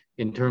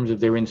in terms of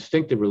their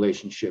instinctive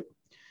relationship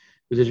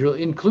with Israel,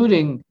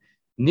 including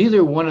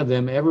neither one of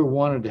them ever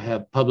wanted to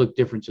have public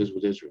differences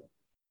with Israel.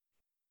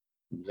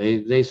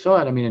 They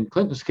saw it. I mean, in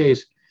Clinton's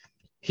case,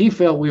 he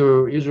felt we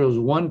were Israel's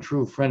one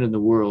true friend in the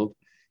world.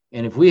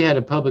 And if we had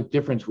a public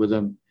difference with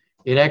them,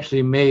 it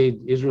actually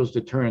made Israel's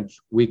deterrence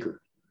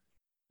weaker.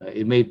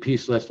 It made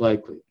peace less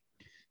likely.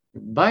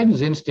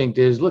 Biden's instinct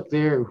is, look,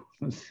 they're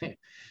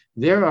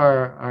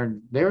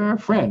our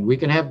friend. We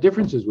can have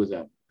differences with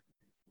them.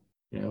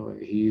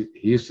 He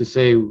used to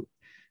say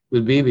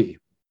with Bibi,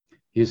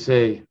 he'd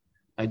say,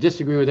 I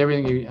disagree with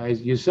everything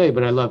you say,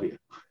 but I love you.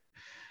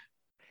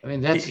 I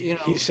mean, that's,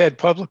 He said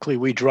publicly,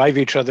 we drive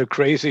each other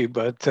crazy,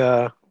 but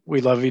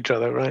we love each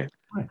other, right?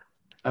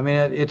 I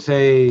mean,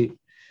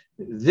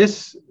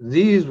 this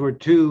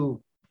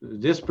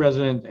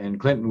president and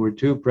Clinton were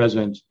two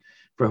presidents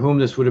for whom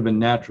this would have been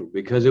natural,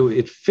 because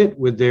it fit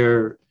with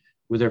their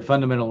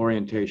fundamental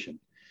orientation.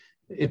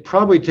 It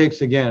probably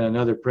takes, again,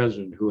 another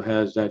president who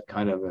has that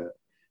kind of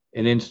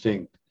an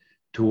instinct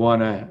to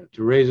want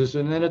to raise this.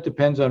 And then it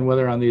depends on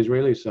whether on the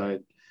Israeli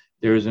side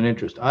there is an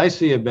interest. I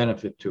see a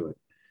benefit to it.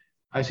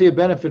 I see a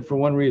benefit for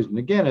one reason,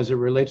 again, as it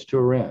relates to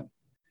Iran.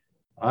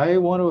 I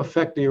want to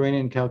affect the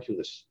Iranian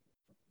calculus.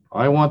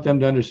 I want them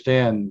to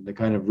understand the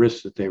kind of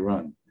risks that they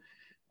run.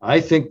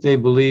 I think they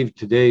believe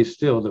today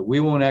still that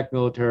we won't act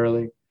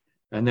militarily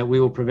and that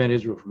we will prevent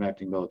Israel from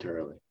acting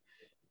militarily.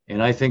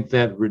 And I think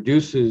that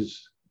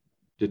reduces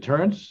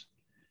deterrence.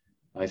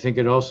 I think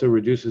it also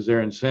reduces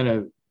their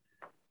incentive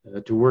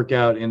to work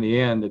out in the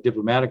end a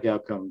diplomatic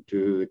outcome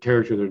to the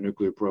character of their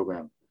nuclear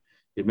program.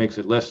 It makes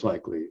it less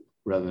likely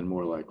rather than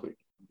more likely.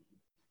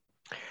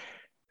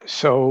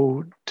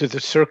 So do the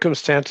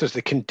circumstances,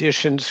 the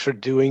conditions for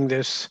doing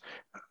this,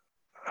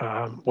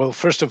 well,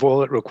 first of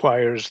all, it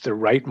requires the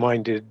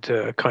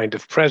right-minded kind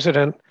of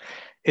president.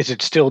 Is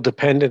it still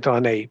dependent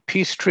on a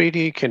peace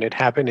treaty? Can it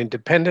happen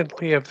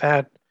independently of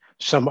that?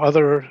 Some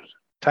other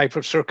type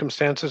of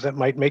circumstances that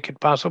might make it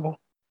possible?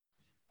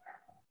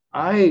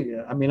 I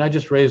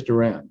just raised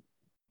Iran.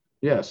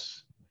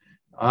 Yes,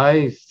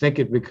 I think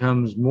it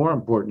becomes more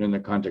important in the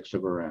context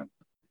of Iran.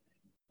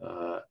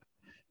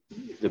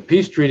 The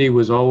peace treaty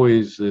was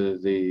always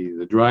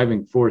the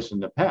driving force in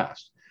the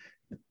past.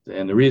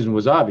 And the reason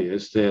was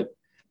obvious, that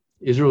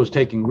Israel was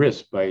taking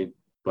risks by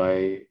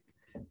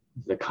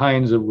the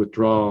kinds of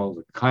withdrawal,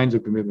 the kinds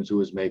of commitments it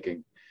was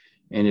making.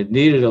 And it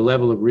needed a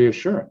level of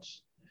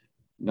reassurance,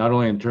 not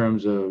only in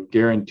terms of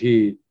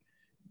guaranteed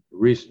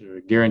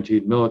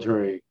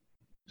military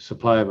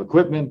supply of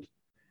equipment,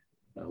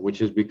 which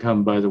has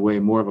become, by the way,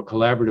 more of a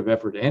collaborative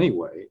effort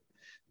anyway.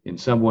 In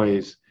some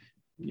ways,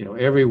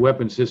 every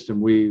weapon system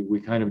we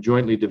kind of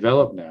jointly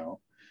develop now,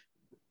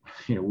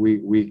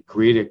 we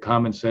create a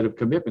common set of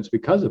commitments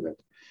because of it.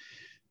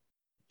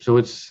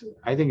 So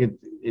I think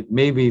it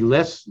may be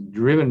less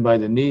driven by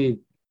the need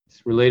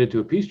related to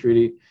a peace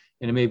treaty,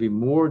 and it may be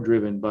more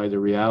driven by the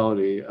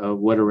reality of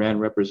what Iran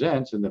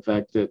represents, and the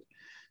fact that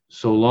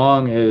so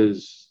long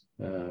as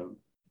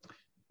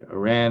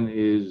Iran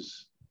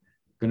is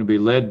going to be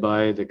led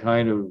by the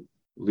kind of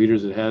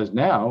leaders it has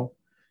now,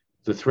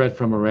 the threat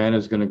from Iran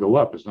is going to go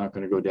up. It's not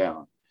going to go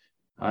down.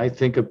 I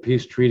think a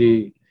peace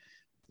treaty,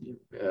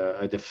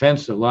 a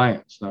defense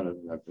alliance,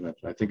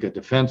 I think a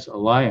defense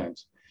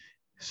alliance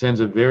sends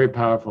a very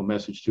powerful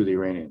message to the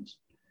Iranians.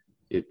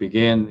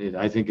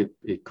 I think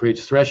it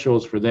creates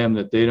thresholds for them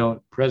that they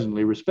don't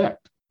presently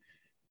respect.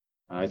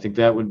 I think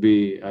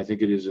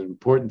it is an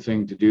important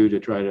thing to do to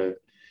try to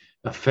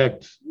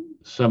affect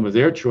some of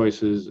their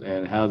choices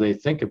and how they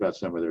think about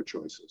some of their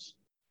choices.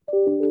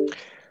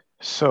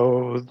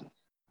 So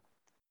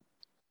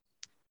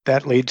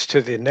that leads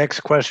to the next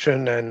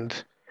question,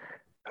 and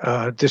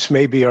this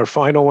may be our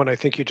final one. I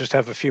think you just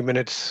have a few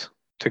minutes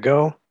to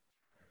go.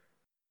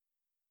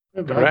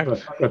 Correct?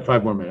 I've got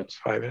 5 more minutes.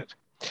 5 minutes.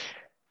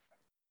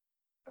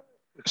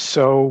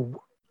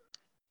 So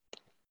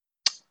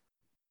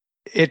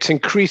it's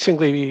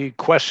increasingly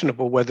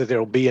questionable whether there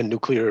will be a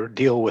nuclear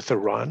deal with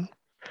Iran.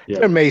 Yeah.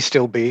 There may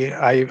still be.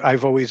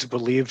 I've always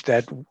believed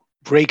that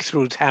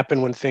breakthroughs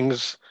happen when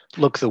things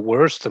look the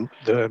worst,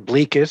 the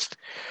bleakest.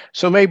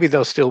 So maybe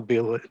there'll still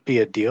be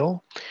a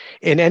deal.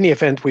 In any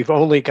event, we've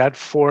only got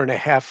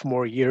 4.5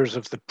 more years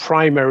of the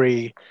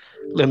primary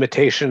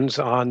limitations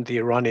on the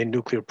Iranian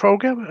nuclear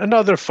program,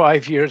 another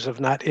 5 years of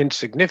not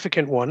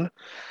insignificant one.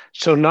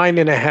 So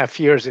 9.5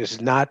 years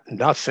is not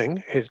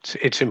nothing.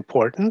 It's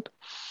important.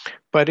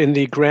 But in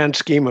the grand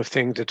scheme of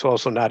things, it's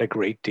also not a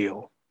great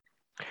deal.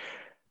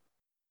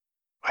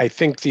 I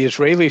think the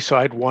Israeli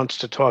side wants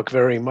to talk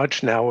very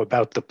much now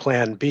about the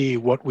plan B,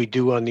 what we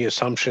do on the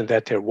assumption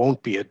that there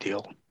won't be a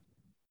deal.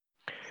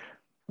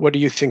 what do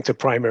you think the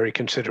primary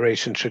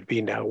consideration should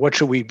be now? What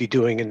should we be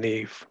doing in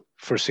the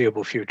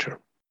foreseeable future?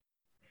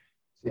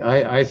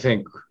 I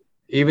think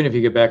even if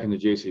you get back in the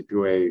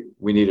JCPOA,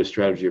 we need a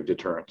strategy of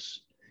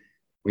deterrence.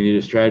 We need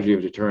a strategy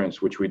of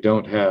deterrence, which we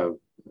don't have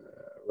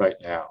right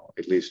now,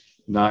 at least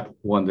not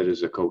one that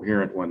is a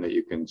coherent one that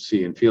you can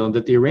see and feel and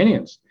that the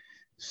Iranians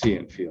see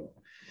and feel.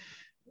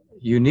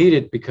 You need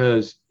it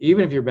because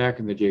even if you're back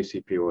in the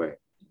JCPOA,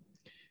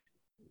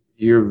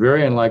 you're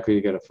very unlikely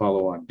to get a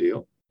follow-on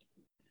deal.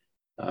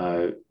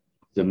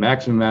 The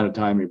maximum amount of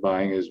time you're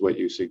buying is what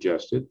you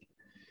suggested.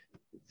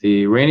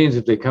 The Iranians,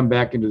 if they come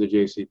back into the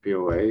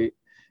JCPOA,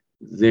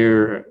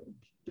 they're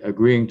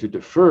agreeing to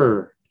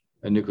defer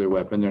a nuclear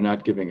weapon. They're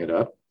not giving it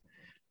up.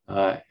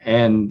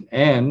 And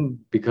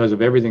because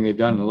of everything they've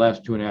done in the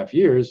last 2.5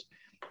 years,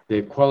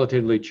 they've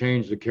qualitatively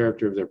changed the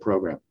character of their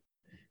program.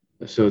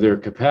 So their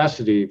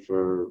capacity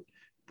for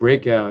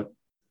breakout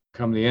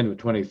come the end of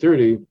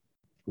 2030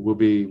 it'll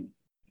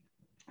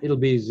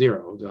be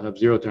zero. They'll have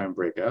zero time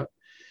breakout.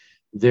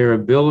 Their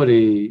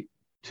ability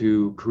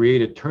to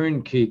create a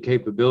turnkey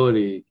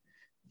capability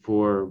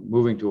for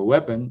moving to a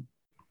weapon,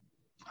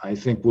 I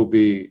think will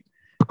be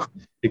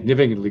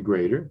significantly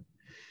greater.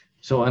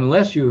 So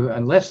unless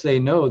they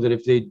know that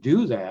if they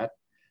do that,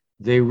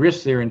 they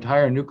risk their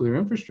entire nuclear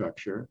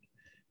infrastructure,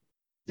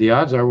 the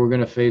odds are we're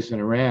going to face an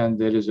Iran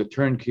that is a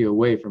turnkey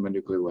away from a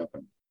nuclear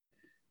weapon.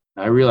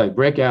 I realize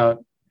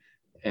breakout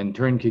and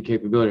turnkey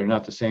capability are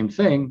not the same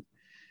thing.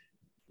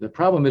 The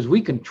problem is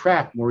we can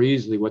track more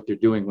easily what they're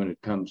doing when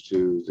it comes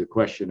to the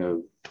question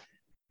of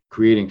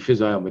creating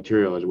fissile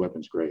material as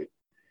weapons grade.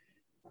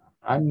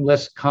 I'm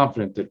less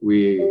confident that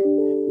we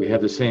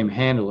have the same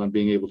handle on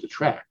being able to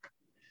track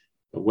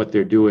what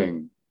they're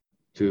doing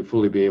to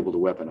fully be able to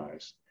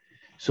weaponize.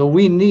 So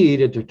we need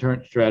a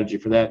deterrent strategy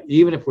for that,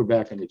 even if we're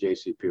back in the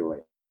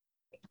JCPOA.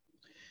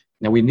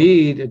 Now we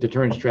need a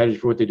deterrent strategy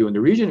for what they do in the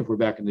region if we're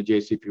back in the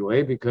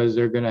JCPOA, because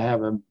they're going to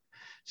have a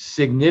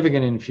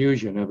significant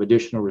infusion of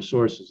additional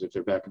resources if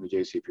they're back in the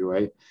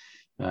JCPOA.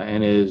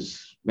 And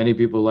as many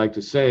people like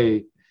to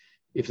say,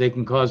 if they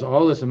can cause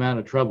all this amount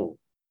of trouble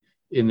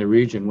in the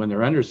region when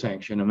they're under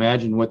sanction,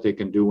 imagine what they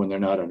can do when they're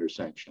not under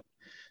sanction.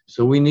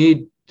 So we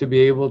need to be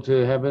able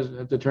to have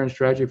a deterrent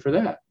strategy for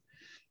that.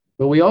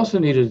 But we also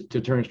need a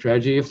deterrent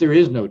strategy if there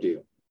is no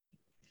deal.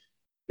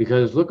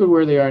 Because look at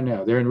where they are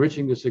now. They're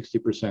enriching to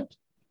 60%.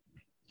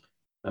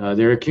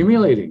 They're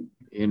accumulating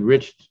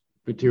enriched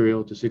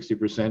material to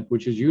 60%,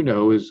 which, as you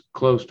know, is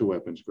close to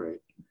weapons grade.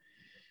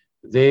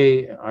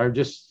 They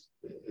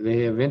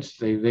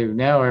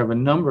now have a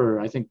number,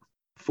 I think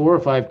 4 or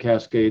 5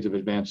 cascades of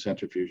advanced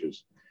centrifuges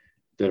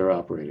that are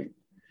operating.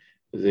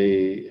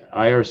 The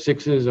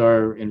IR-6s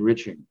are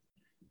enriching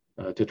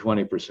to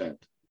 20%.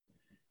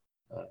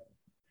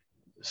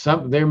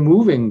 They're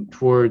moving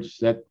towards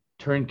that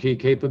turnkey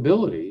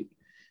capability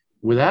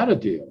without a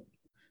deal.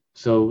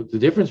 So the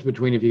difference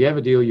between if you have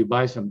a deal, you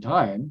buy some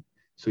time,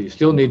 so you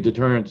still need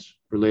deterrence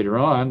for later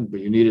on,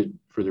 but you need it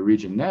for the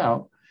region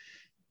now.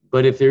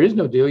 But if there is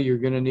no deal, you're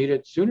going to need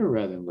it sooner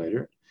rather than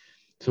later.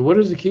 So what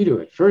is the key to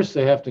it? First,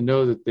 they have to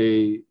know that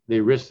they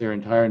risk their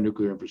entire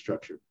nuclear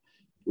infrastructure,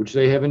 which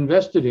they have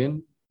invested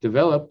in,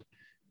 developed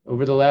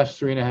over the last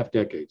 3.5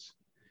 decades.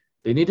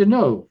 They need to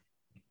know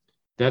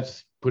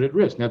that's put at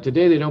risk. Now,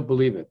 today, they don't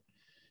believe it.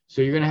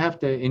 So you're going to have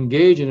to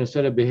engage in a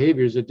set of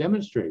behaviors that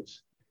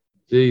demonstrates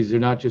these are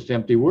not just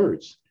empty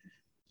words.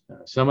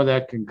 Some of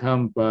that can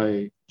come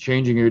by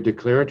changing your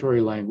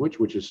declaratory language,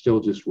 which is still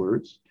just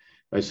words,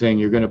 by saying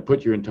you're going to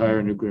put your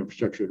entire nuclear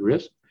infrastructure at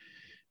risk.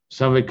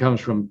 Some of it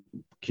comes from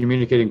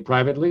communicating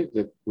privately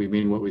that we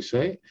mean what we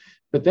say.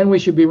 But then we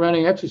should be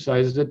running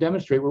exercises that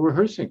demonstrate we're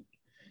rehearsing.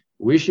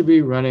 We should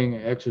be running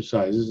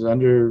exercises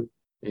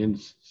in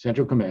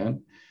Central Command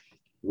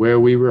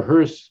where we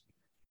rehearse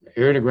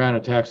air-to-ground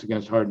attacks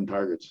against hardened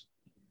targets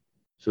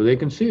so they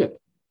can see it.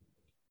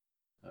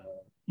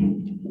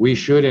 We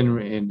should,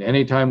 in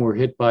any time we're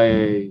hit by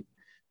an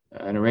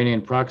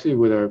Iranian proxy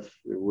where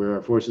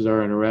our forces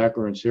are in Iraq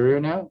or in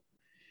Syria now,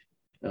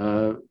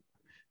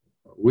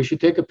 we should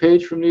take a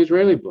page from the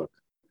Israeli book.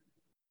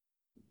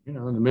 In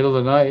the middle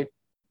of the night,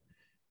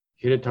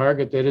 hit a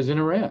target that is in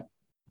Iran,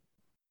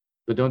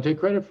 but don't take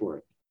credit for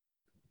it.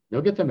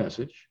 They'll get the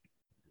message.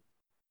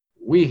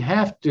 We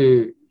have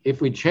to,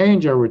 if we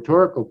change our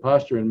rhetorical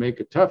posture and make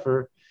it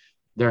tougher,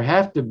 there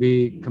have to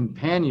be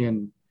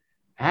companion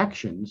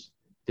actions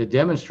that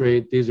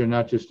demonstrate these are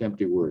not just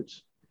empty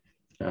words.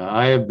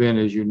 I have been,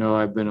 as you know,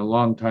 I've been a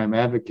long-time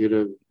advocate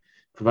of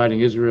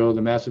providing Israel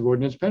the massive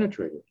ordnance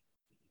penetrator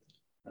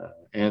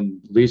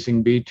and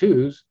leasing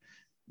B-2s.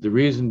 The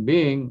reason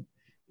being,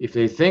 if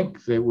they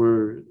think that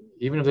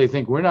even if they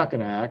think we're not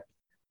going to act,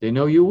 they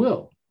know you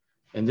will.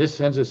 And this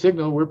sends a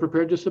signal we're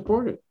prepared to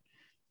support it.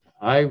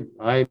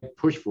 I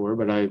push for,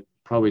 but I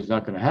probably it's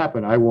not going to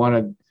happen. I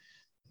wanted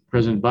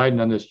President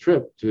Biden on this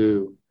trip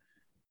to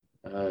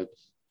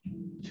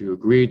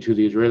agree to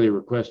the Israeli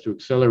request to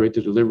accelerate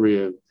the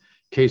delivery of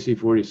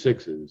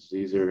KC-46s.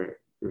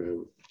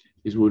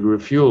 These would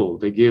refuel.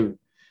 They give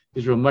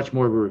Israel much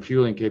more of a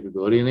refueling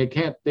capability, and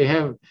they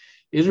have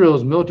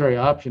Israel's military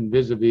option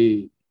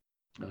vis-a-vis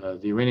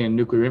the Iranian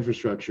nuclear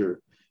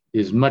infrastructure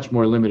is much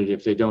more limited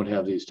if they don't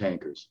have these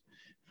tankers.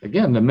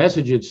 Again, the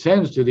message it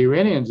sends to the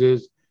Iranians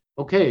is,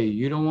 okay,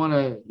 you don't want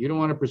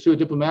to pursue a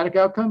diplomatic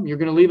outcome, you're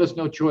going to leave us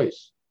no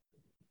choice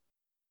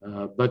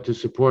but to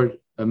support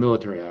a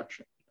military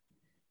action.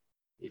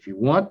 If you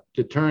want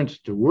deterrence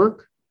to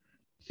work,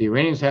 the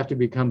Iranians have to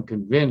become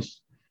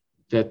convinced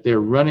that they're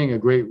running a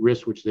great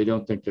risk, which they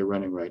don't think they're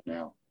running right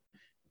now.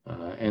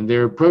 And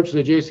their approach to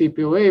the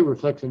JCPOA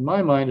reflects, in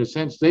my mind, a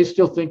sense they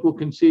still think we'll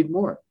concede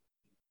more.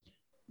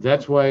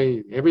 That's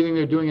why everything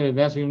they're doing in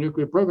advancing a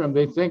nuclear program,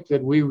 they think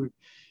that we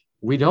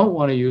don't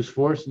want to use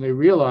force, and they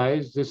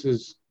realize this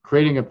is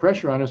creating a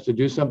pressure on us to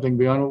do something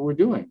beyond what we're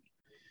doing.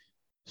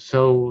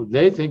 So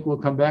they think we'll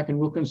come back and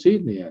we'll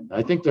concede in the end.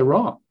 I think they're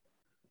wrong.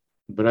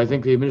 But I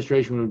think the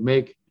administration would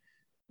make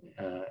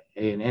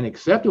an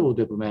acceptable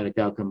diplomatic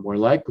outcome more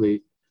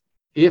likely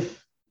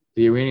if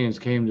the Iranians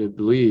came to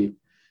believe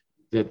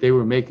that they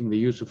were making the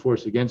use of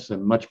force against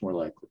them much more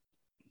likely.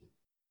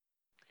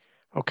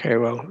 Okay,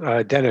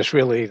 well, Dennis,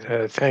 really,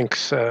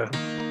 thanks.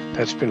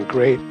 That's been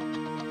great.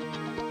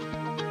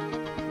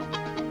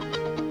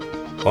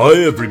 Hi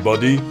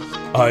everybody,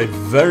 I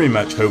very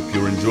much hope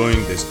you're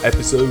enjoying this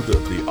episode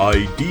of the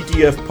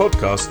IDDF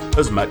podcast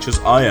as much as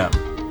I am.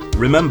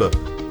 Remember,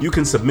 you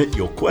can submit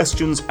your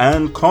questions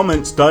and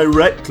comments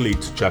directly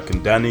to Chuck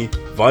and Danny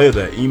via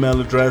their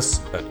email address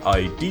at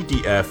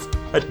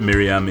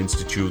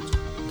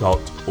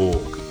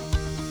iddf@miriaminstitute.org.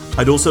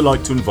 I'd also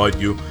like to invite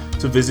you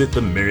to visit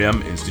the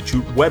Miriam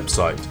Institute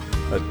website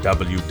at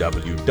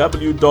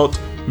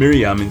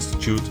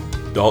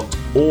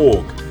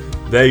www.miriaminstitute.org.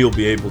 There you'll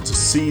be able to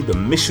see the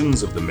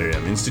missions of the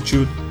Miriam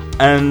Institute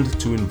and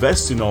to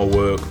invest in our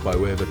work by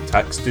way of a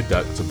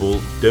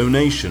tax-deductible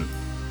donation.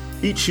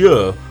 Each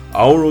year,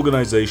 our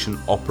organization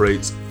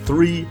operates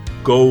 3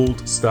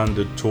 gold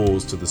standard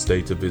tours to the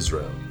State of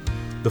Israel.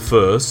 The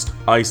first,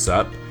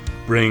 ISAP,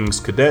 brings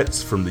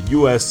cadets from the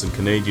US and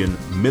Canadian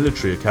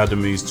military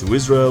academies to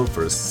Israel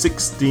for a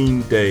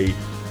 16-day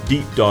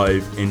deep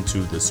dive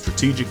into the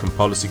strategic and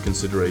policy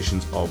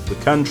considerations of the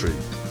country.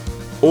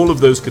 All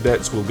of those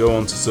cadets will go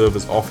on to serve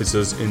as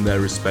officers in their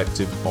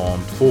respective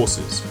armed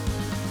forces.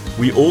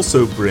 We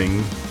also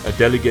bring a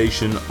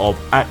delegation of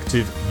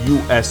active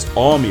US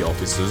Army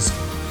officers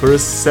for a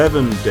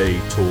 7-day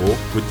tour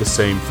with the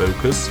same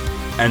focus,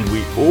 and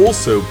we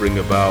also bring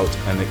about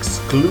an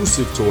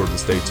exclusive tour of the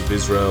State of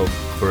Israel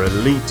for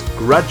elite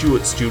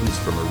graduate students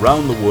from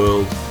around the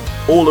world,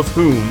 all of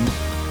whom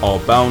are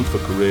bound for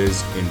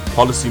careers in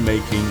policy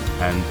making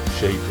and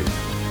shaping.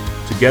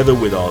 Together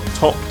with our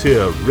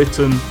top-tier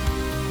written,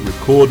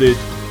 recorded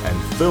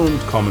and filmed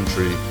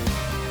commentary,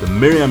 the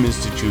Miriam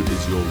Institute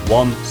is your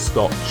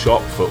one-stop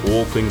shop for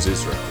all things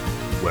Israel.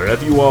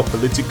 Wherever you are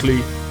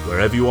politically,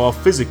 wherever you are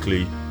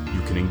physically,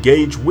 you can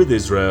engage with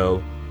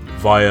Israel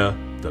via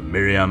the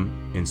Miriam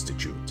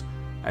Institute.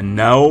 And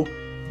now,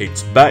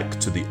 it's back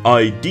to the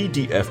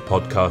IDDF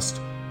podcast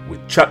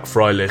with Chuck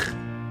FREILICH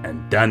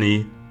and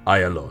Danny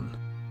AYALON.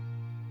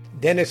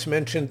 Dennis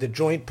mentioned the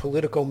Joint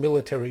Political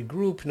Military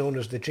Group, known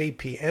as the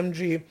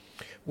JPMG,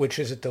 which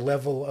is at the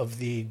level of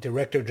the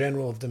Director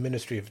General of the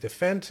Ministry of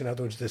Defense, in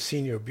other words, the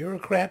senior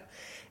bureaucrat,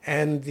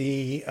 and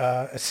the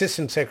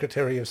Assistant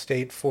Secretary of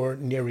State for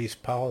Near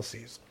East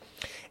Policies.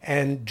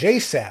 And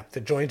JSAP,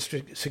 the Joint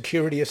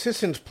Security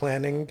Assistance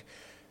Planning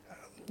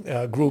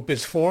Group,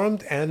 is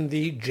formed, and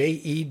the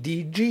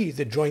JEDG,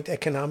 the Joint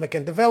Economic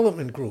and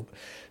Development Group.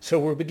 So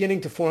we're beginning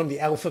to form the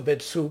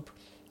alphabet soup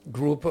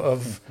group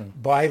of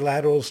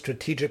bilateral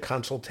strategic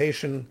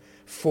consultation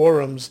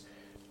forums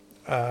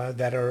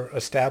that are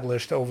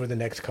established over the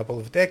next couple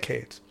of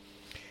decades.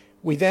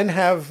 We then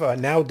have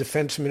now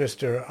Defense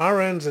Minister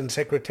Ahrens and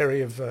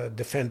Secretary of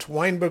Defense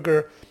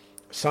Weinberger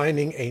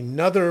signing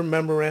another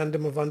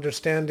memorandum of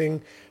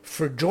understanding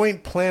for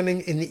joint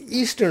planning in the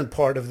eastern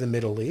part of the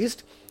Middle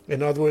East.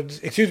 In other words,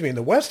 in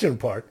the western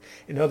part.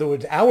 In other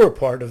words, our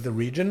part of the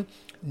region,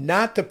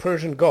 not the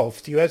Persian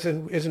Gulf. The U.S.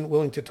 isn't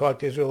willing to talk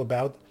to Israel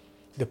about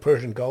the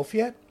Persian Gulf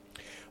yet.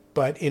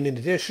 But in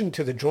addition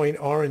to the joint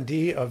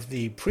R&D of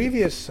the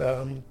previous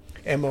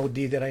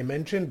MOD that I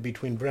mentioned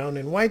between Brown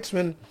and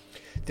Weitzman,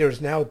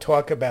 there's now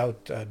talk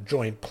about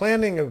joint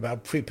planning,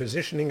 about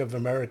pre-positioning of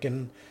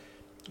American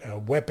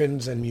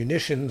weapons and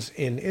munitions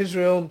in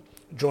Israel,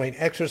 joint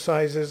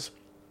exercises.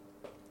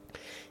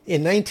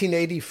 In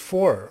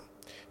 1984,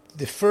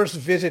 the first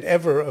visit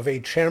ever of a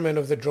chairman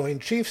of the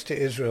Joint Chiefs to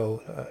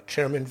Israel,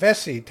 Chairman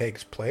Vesey,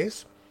 takes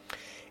place.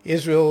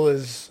 Israel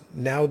is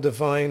now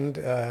defined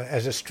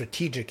as a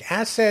strategic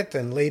asset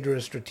and later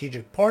a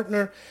strategic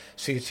partner.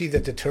 So you see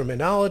that the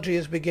terminology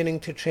is beginning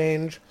to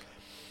change.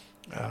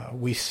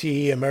 We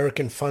see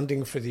American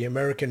funding for the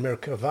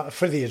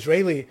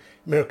Israeli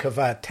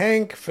Merkava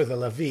tank, for the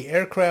Lavi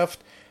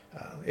aircraft,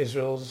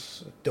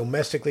 Israel's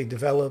domestically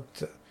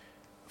developed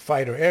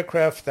fighter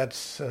aircraft.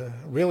 That's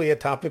really a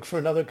topic for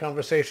another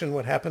conversation,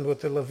 what happened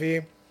with the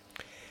Lavi.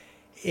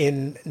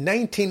 In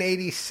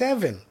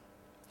 1987,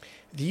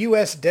 the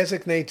U.S.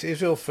 designates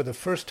Israel for the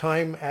first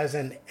time as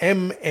an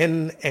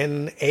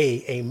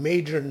MNNA, a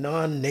major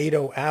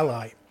non-NATO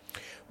ally,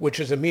 which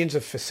is a means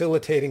of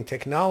facilitating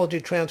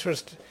technology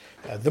transfers,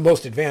 the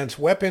most advanced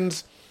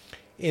weapons.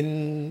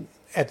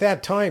 At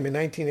that time, in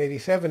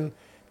 1987,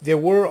 there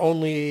were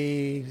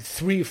only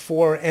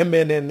 3-4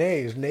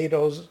 MNNAs,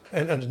 NATO's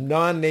and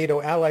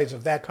non-NATO allies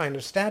of that kind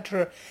of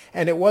stature,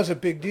 and it was a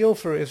big deal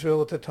for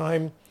Israel at the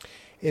time.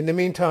 In the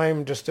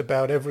meantime, just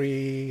about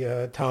every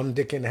Tom,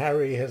 Dick, and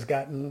Harry has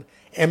gotten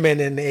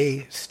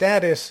MNNA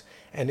status,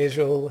 and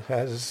Israel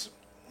has,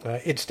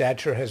 its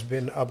stature has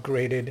been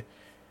upgraded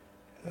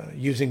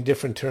using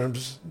different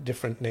terms,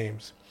 different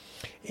names.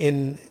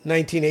 In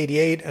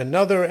 1988,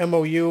 another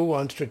MOU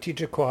on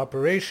strategic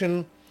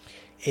cooperation.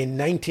 In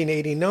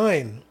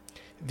 1989,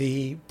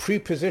 the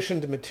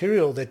pre-positioned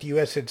material that the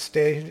U.S. had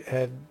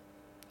stationed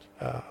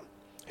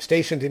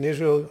in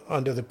Israel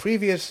under the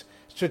previous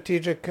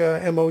strategic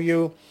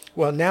MOU,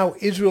 well, now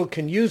Israel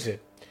can use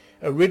it.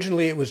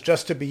 Originally, it was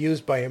just to be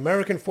used by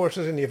American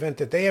forces in the event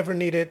that they ever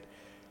need it.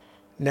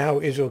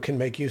 Now Israel can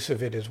make use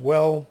of it as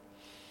well.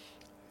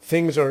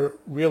 Things are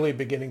really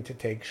beginning to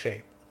take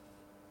shape.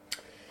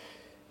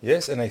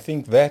 Yes, and I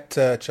think that,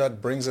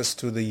 Chuck, brings us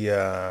to the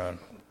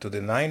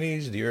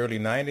 90s, the early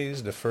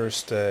 90s, the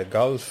first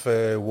Gulf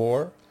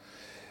War.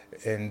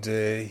 And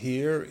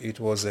here it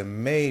was a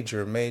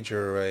major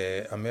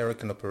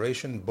American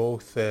operation,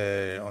 both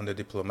on the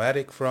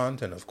diplomatic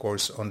front and, of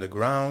course, on the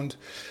ground.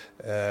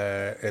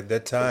 At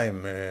that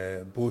time,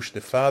 Bush the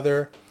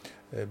father,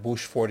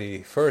 Bush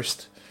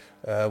 41st,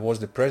 was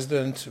the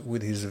president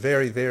with his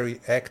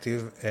very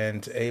active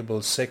and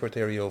able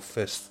Secretary of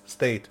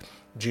State,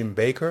 Jim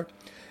Baker.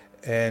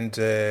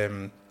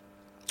 And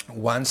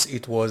once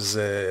it was,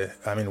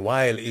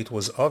 while it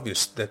was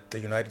obvious that the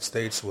United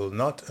States will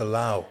not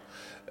allow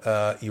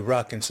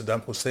Iraq and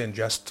Saddam Hussein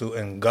just to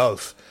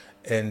engulf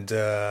and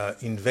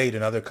invade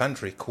another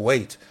country,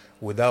 Kuwait,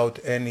 without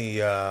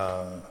any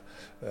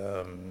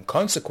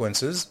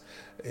consequences,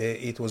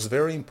 it was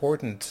very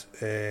important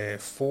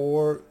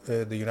for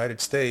the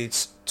United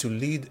States to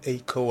lead a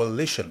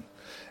coalition.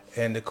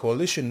 And a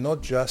coalition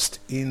not just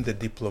in the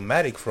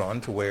diplomatic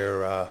front,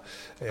 where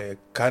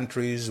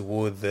countries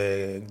would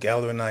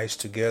galvanize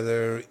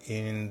together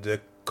in the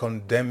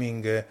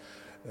condemning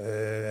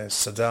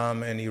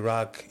Saddam and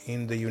Iraq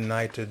in the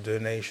United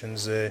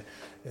Nations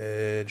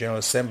General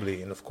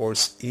Assembly, and of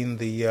course in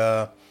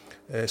the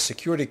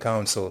Security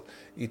Council.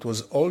 It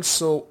was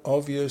also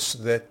obvious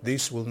that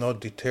this will not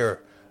deter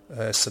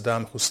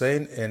Saddam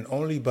Hussein, and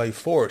only by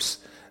force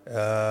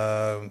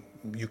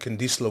you can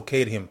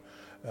dislocate him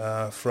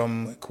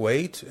from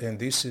Kuwait. And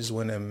this is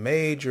when a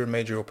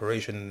major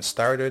operation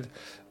started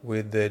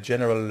with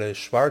General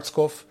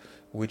Schwarzkopf,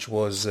 which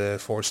was a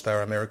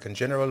four-star American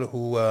general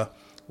who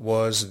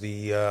was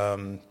the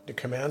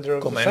commander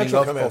of the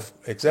Central Command.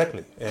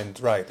 Exactly, and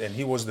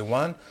he was the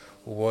one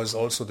who was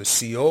also the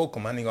CO,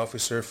 commanding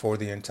officer for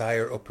the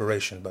entire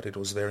operation. But it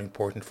was very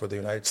important for the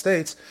United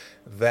States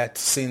that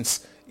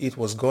since it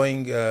was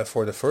going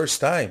for the first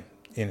time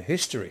in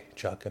history,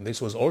 Chuck, and this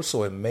was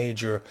also a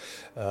major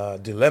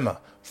dilemma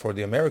for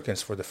the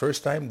Americans. For the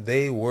first time,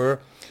 they were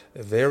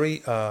very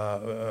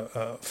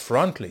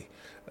frontally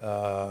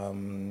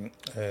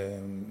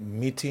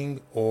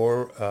meeting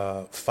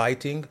or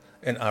fighting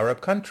an Arab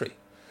country.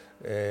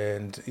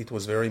 And it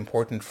was very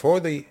important for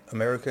the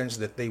Americans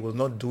that they will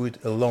not do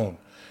it alone,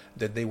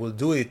 that they will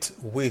do it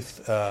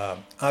with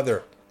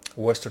other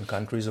Western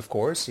countries, of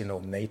course,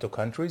 NATO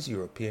countries,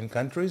 European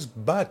countries,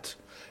 but,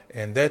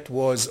 and that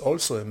was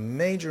also a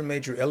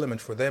major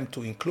element for them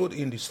to include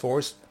in this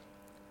force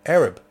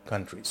Arab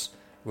countries,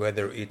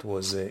 whether it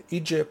was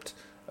Egypt,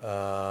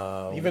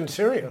 even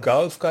Syria,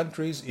 Gulf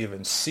countries,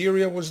 even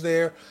Syria was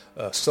there,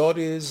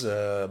 Saudis,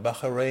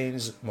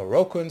 Bahrains,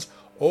 Moroccans.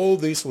 All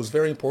this was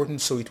very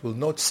important, so it will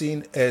not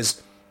seen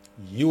as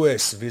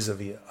U.S.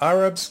 vis-a-vis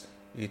Arabs.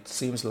 It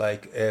seems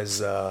like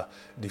as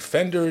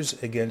defenders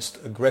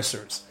against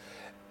aggressors.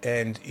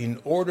 And in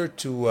order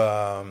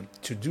to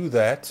do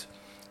that,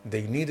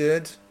 they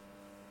needed,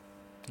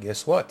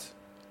 guess what?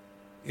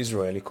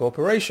 Israeli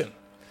cooperation.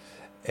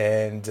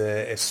 And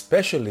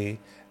especially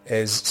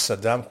as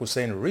Saddam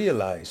Hussein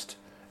realized,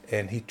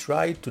 and he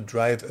tried to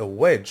drive a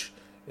wedge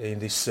in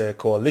this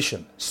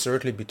coalition,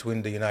 certainly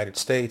between the United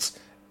States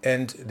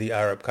and the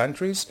Arab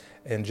countries.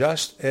 And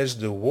just as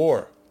the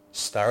war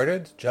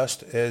started,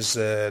 just as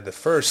the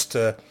first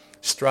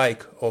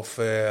strike of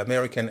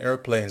American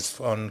airplanes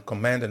on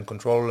command and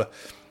control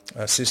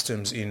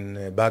systems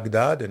in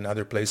Baghdad and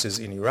other places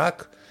in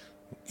Iraq,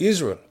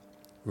 Israel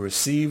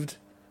received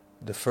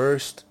the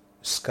first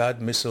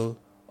Scud missile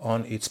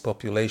on its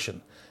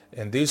population.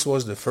 And this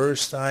was the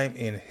first time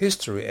in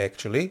history,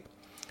 actually,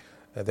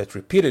 that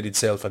repeated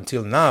itself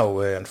until now,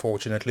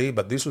 unfortunately,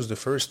 but this was the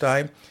first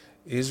time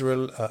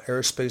Israel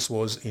airspace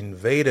was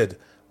invaded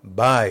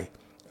by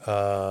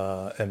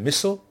a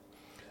missile.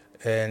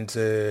 And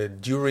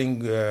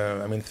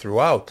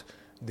throughout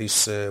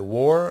this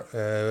war,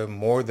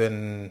 more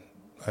than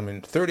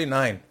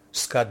 39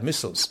 Scud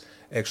missiles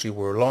actually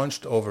were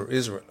launched over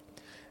Israel.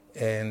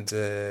 And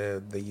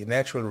the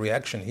natural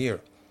reaction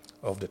here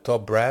of the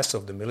top brass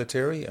of the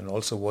military, and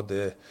also what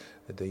the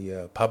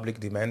public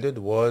demanded,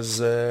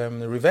 was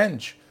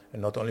revenge.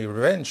 And not only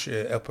revenge,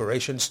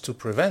 operations to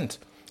prevent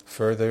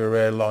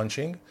further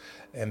launching.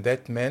 And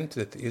that meant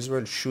that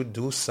Israel should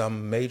do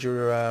some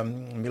major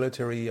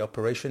military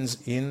operations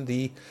in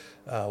the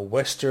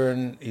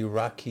western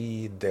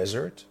Iraqi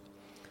desert.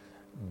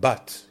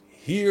 But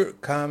here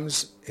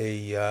comes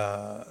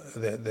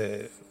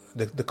the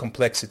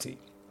complexity,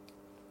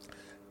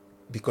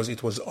 because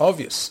it was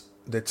obvious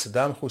that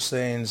Saddam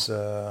Hussein's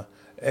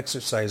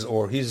exercise,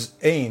 or his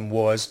aim,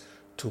 was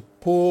to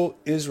pull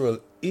Israel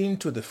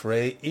into the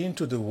fray,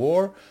 into the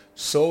war,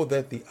 so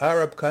that the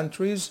Arab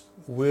countries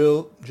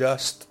will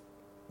just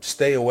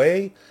stay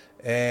away,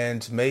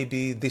 and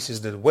maybe this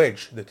is the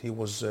wedge that he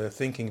was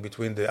thinking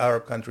between the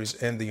Arab countries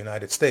and the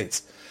United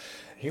States.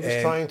 He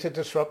was trying to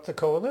disrupt the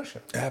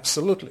coalition.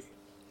 Absolutely.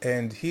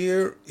 And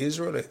here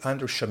Israel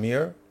under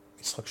Shamir,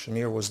 Yitzhak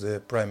Shamir was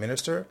the prime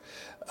minister,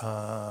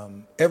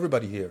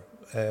 everybody here,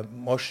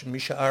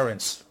 Moshe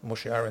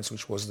Arens,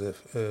 which was the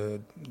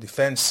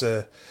defense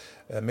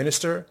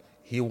minister,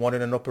 he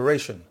wanted an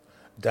operation.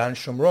 Dan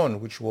Shomron,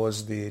 which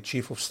was the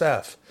chief of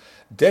staff,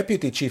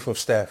 deputy chief of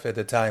staff at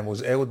the time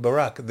was Ehud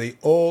Barak. They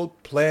all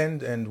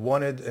planned and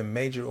wanted a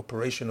major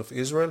operation of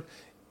Israel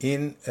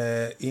in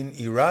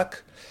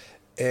Iraq.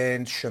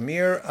 And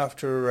Shamir,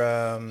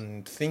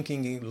 after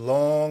thinking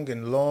long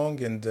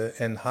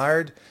and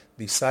hard,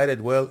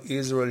 decided, well,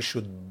 Israel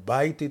should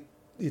bite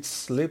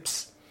its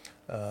lips,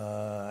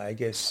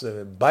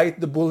 bite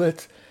the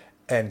bullet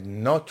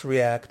and not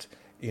react,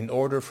 in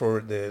order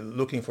for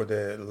looking for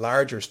the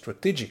larger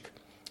strategic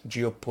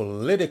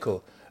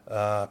geopolitical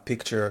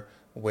picture,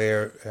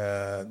 where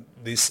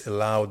this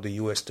allowed the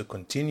U.S. to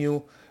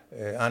continue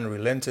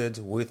unrelented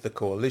with the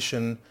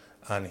coalition,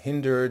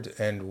 unhindered,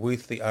 and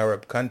with the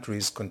Arab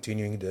countries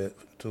continuing to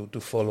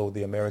follow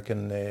the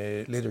American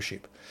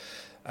leadership.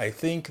 I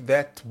think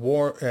that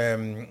war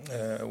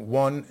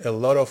won a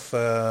lot of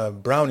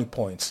brownie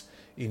points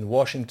in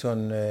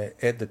Washington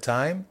at the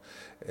time,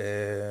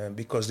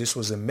 because this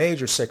was a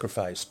major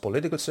sacrifice,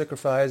 political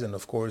sacrifice, and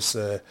of course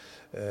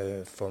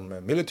from a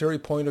military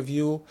point of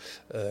view,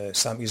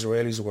 some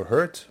Israelis were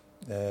hurt.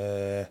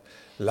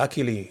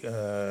 Luckily,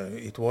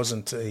 it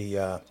wasn't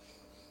a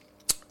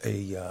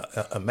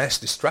mass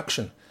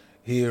destruction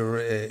here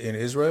in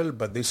Israel,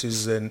 but this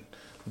is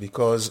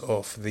because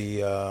of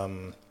the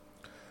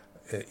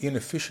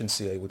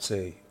inefficiency, I would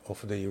say,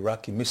 of the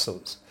Iraqi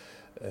missiles.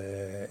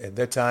 At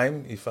that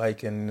time, if I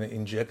can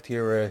inject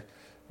here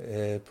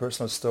a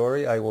personal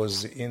story, I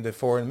was in the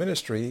foreign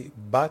ministry,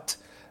 but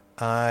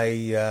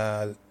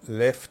I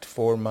left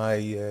for my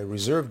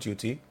reserve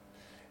duty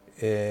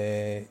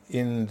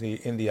in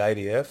the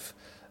IDF.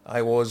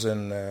 I was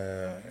an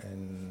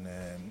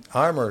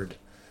armored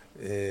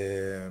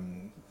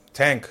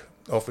tank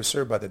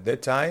officer, but at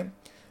that time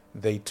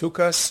they took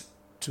us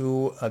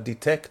to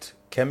detect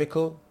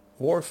chemical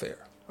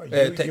warfare,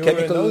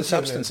 chemical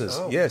substances.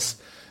 Oh. Yes.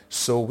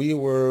 So we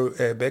were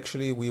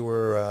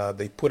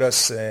they put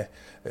us in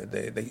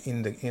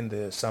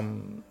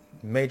some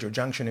major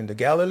junction in the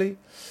Galilee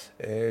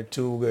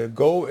to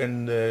go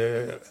and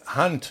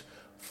hunt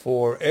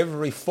for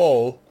every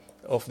fall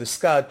of the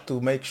Scud to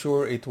make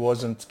sure it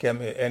wasn't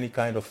any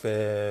kind of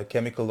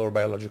chemical or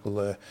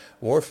biological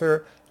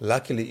warfare.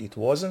 Luckily, it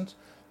wasn't,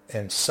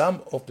 and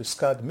some of the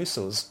Scud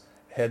missiles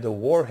had a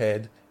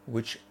warhead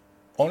which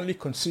only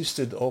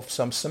consisted of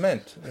some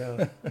cement. Yeah,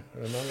 I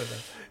remember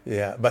that.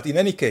 Yeah, but in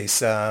any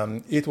case,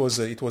 it was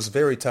a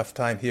very tough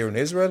time here in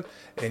Israel,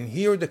 and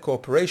here the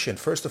cooperation,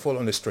 first of all,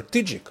 on the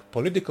strategic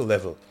political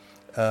level,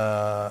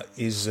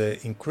 is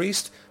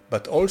increased,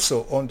 but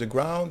also on the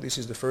ground. This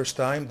is the first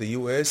time the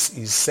U.S.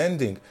 is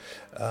sending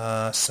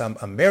some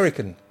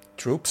American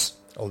troops,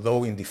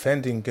 although in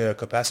defending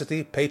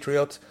capacity,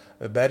 Patriot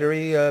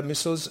battery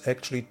missiles,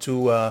 actually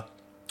to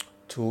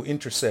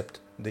intercept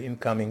the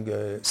incoming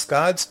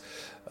Scads.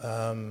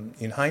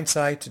 In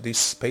hindsight,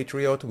 this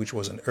Patriot, which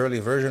was an early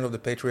version of the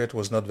Patriot,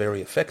 was not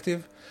very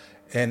effective,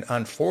 and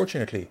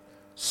unfortunately,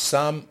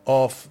 some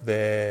of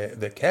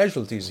the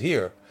casualties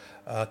here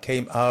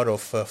came out of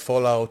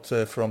fallout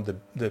from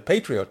the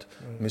Patriot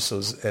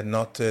missiles and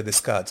not the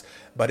Scads.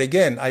 But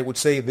again, I would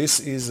say this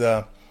is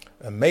a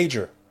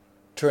major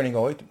turning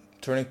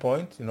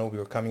point. You know, we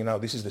are coming now.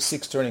 This is the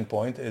sixth turning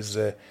point as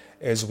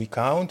we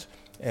count.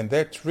 And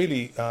that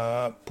really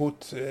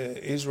put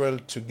Israel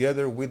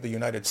together with the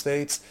United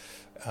States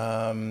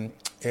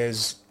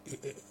as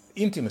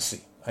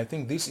intimacy. I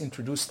think this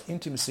introduced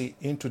intimacy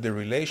into the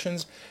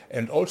relations,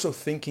 and also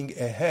thinking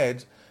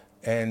ahead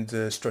and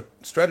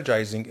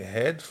strategizing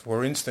ahead.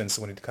 For instance,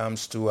 when it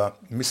comes to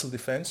missile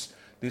defense,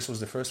 this was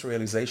the first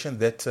realization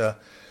that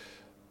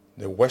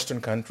the Western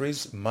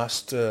countries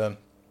must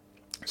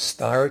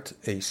start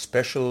a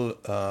special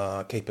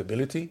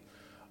capability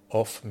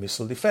of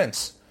missile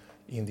defense.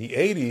 In the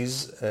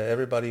 80s,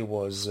 everybody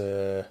was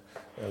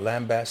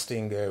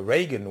lambasting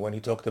Reagan when he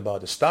talked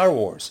about the Star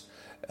Wars,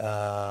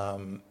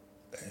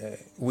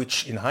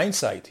 which in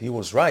hindsight, he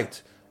was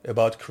right.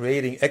 about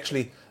creating,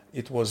 actually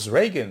it was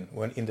Reagan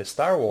when in the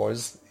Star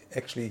Wars,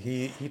 actually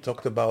he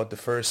talked about the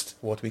first,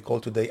 what we call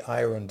today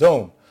Iron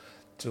Dome,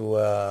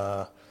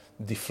 to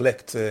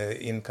deflect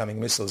incoming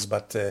missiles.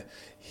 But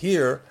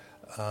here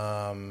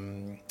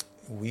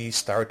we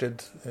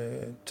started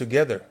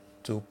together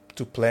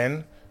to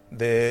plan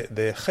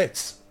the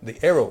Chetz, the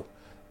Arrow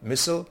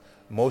missile,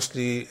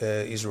 mostly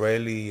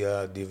Israeli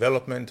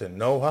development and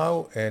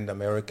know-how and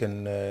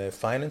American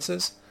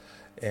finances.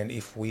 And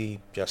if we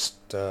just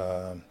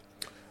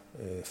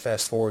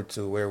fast forward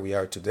to where we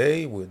are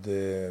today with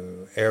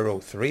the Arrow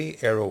 3,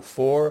 Arrow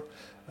 4,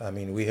 I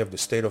mean, we have the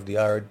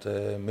state-of-the-art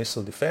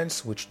missile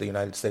defense, which the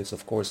United States,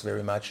 of course,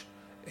 very much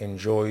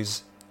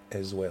enjoys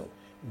as well.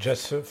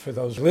 Just for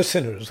those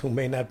listeners who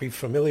may not be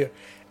familiar,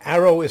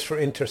 Arrow is for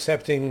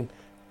intercepting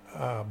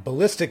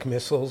ballistic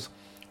missiles,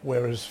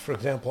 whereas, for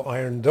example,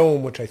 Iron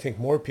Dome, which I think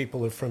more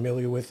people are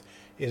familiar with,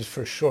 is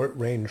for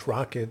short-range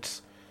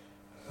rockets.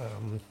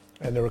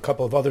 And there are a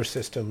couple of other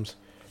systems,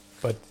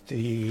 but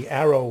the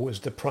Arrow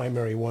is the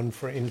primary one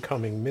for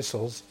incoming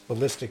missiles,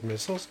 ballistic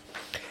missiles.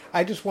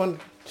 I just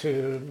want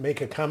to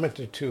make a comment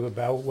or two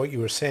about what you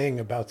were saying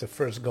about the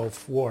first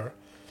Gulf War.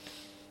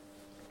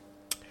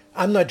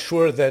 I'm not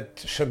sure that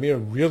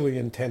Shamir really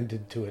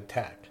intended to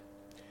attack.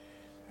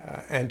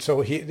 And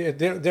so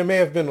there may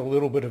have been a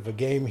little bit of a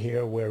game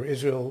here where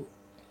Israel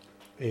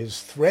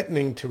is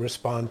threatening to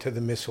respond to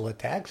the missile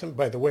attacks, and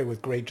by the way,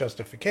 with great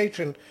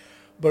justification,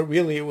 but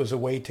really it was a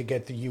way to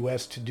get the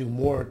U.S. to do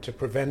more to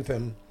prevent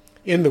them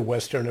in the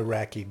western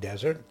Iraqi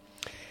desert.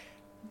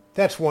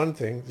 That's one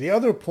thing. The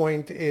other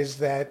point is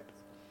that,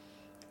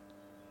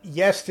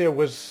 yes, there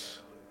was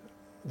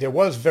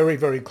very,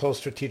 very close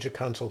strategic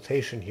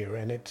consultation here,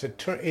 and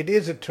it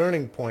is a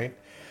turning point,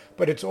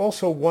 but it's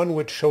also one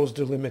which shows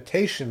the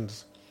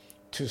limitations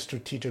to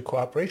strategic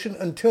cooperation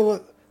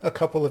until a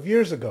couple of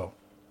years ago,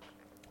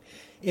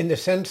 in the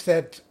sense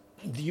that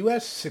the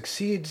U.S.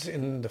 succeeds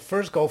in the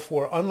first Gulf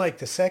War, unlike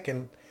the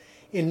second,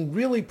 in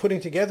really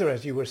putting together,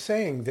 as you were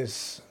saying,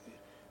 this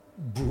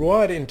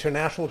broad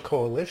international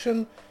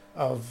coalition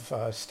of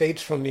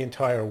states from the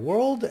entire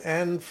world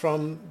and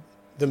from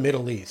the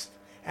Middle East,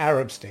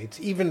 Arab states,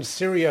 even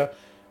Syria,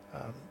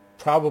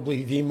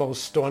 probably the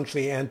most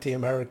staunchly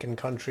anti-American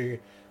country,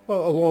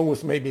 well, along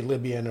with maybe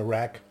Libya and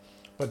Iraq,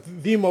 but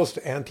the most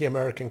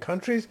anti-American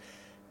countries.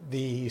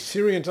 The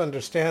Syrians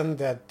understand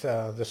that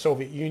the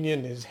Soviet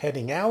Union is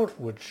heading out,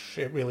 which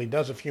it really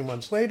does a few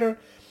months later,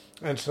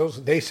 and so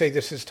they say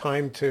this is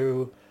time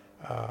to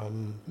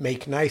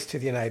make nice to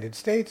the United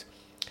States.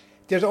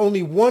 There's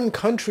only one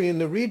country in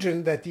the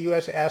region that the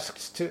U.S.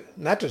 asks to,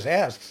 not just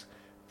asks,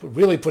 but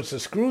really puts the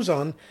screws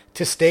on,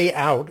 to stay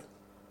out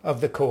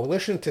of the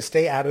coalition, to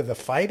stay out of the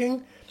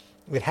fighting.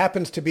 It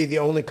happens to be the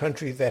only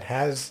country that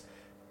has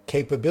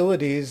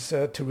capabilities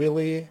to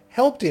really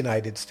help the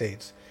United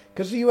States.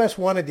 Because the U.S.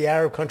 wanted the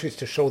Arab countries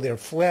to show their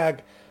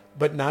flag,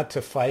 but not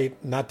to fight,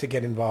 not to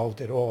get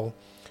involved at all.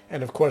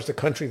 And of course, the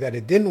country that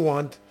it didn't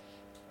want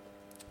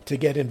to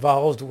get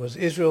involved was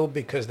Israel,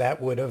 because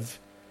that would have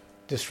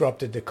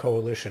disrupted the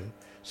coalition.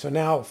 So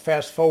now,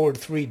 fast forward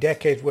 3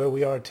 decades where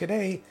we are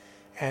today,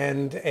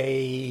 and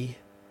a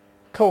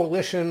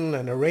coalition,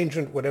 an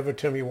arrangement, whatever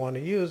term you want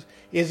to use,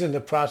 is in the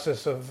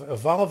process of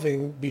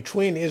evolving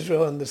between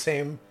Israel and the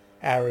same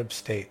Arab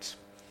states.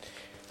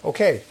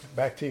 Okay,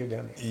 back to you,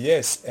 Danny.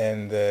 Yes,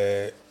 and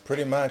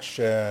pretty much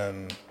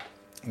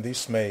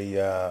this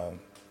may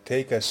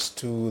take us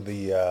to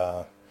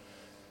the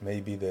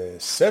maybe the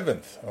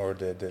 7th or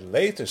the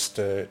latest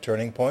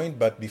turning point.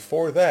 But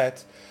before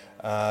that,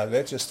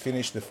 let's just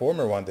finish the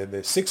former one, the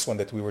 6th one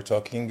that we were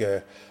talking,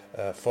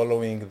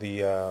 following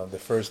the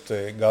first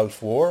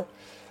Gulf War.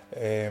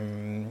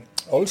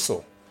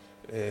 Also,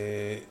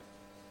 there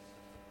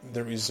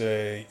is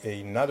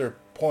another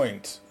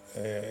point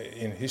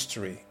in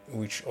history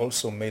which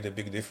also made a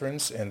big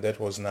difference, and that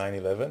was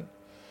 9/11.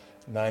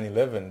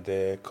 9/11,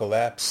 the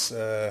collapse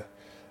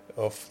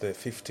of the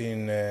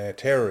 15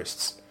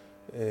 terrorists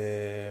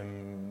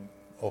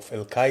of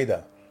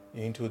Al-Qaeda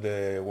into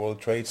the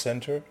World Trade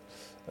Center,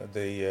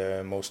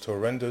 the most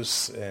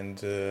horrendous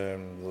and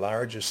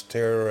largest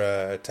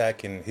terror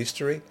attack in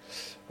history,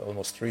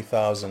 almost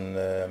 3,000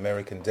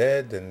 American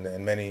dead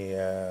and many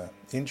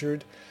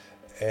injured.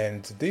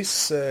 And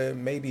this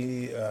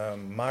maybe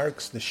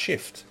marks the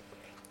shift,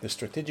 the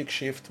strategic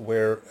shift,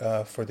 where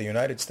for the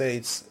United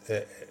States,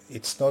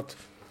 it's not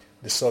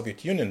the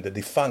Soviet Union, the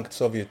defunct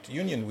Soviet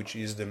Union, which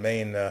is the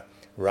main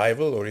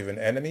rival or even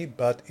enemy,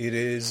 but it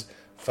is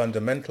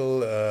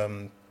fundamental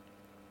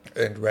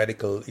and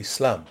radical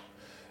Islam.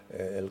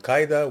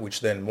 Al-Qaeda,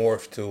 which then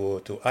morphed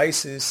to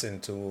ISIS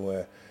and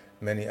to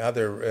many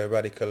other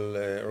radical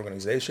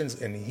organizations.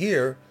 And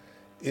here,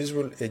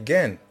 Israel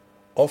again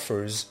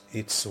offers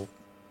its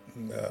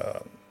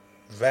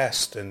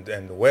vast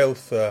and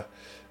wealth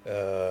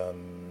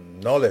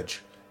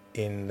knowledge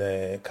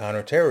in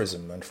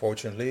counterterrorism.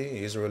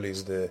 Unfortunately, Israel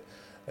is the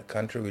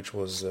country which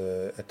was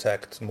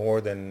attacked more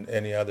than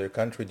any other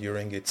country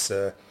during its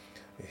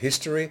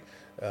history,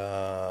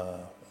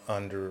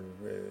 under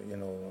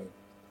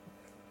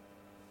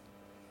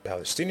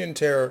Palestinian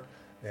terror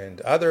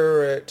and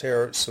other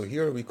terror. So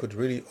here we could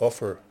really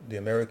offer the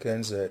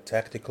Americans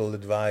tactical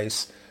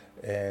advice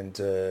and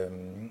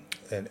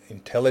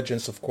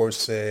intelligence, of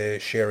course,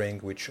 sharing,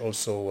 which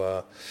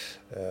also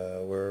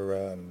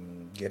we're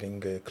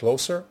getting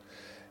closer.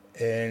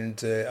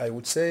 And I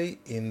would say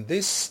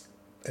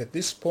at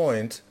this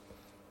point,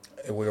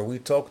 where we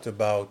talked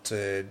about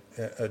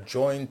a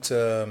joint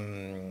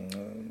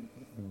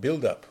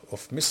buildup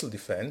of missile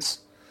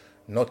defense,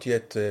 not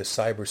yet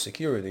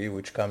cybersecurity,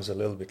 which comes a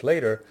little bit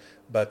later,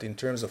 but in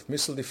terms of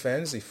missile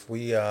defense, if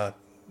we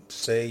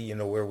say,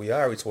 where we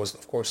are, it was,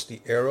 of course,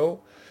 the Arrow,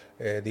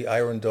 the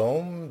Iron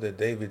Dome, the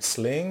David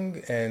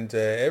Sling, and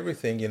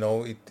everything,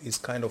 it is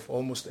kind of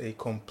almost a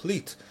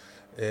complete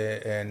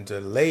and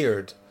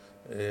layered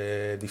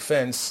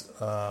defense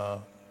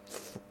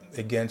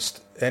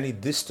against any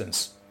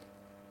distance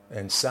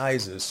and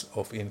sizes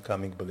of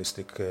incoming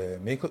ballistic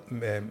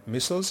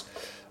missiles.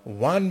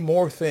 One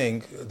more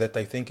thing that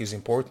I think is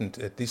important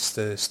at this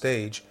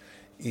stage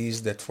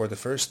is that for the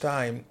first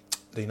time,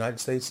 the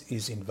United States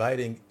is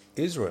inviting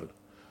Israel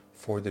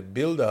for the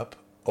buildup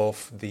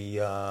of the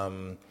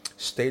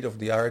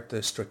state-of-the-art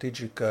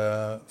strategic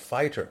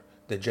fighter,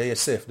 the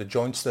JSF, the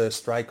Joint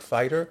Strike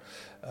Fighter.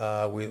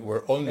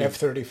 We're only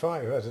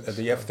F-35,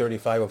 the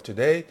F-35 of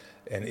today,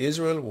 and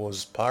Israel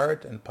was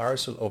part and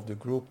parcel of the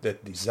group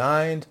that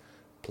designed,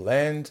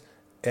 planned,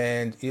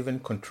 and even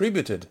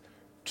contributed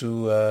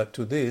to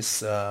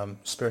this,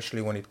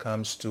 especially when it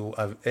comes to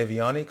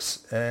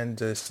avionics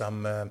and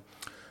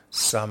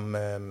some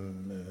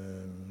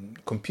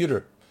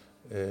computer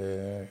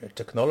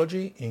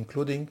technology,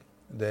 including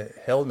the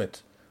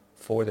helmet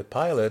for the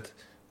pilot,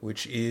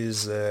 which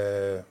is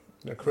a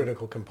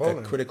critical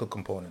component. A critical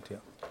component, yeah.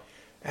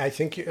 I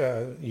think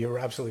you're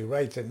absolutely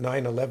right that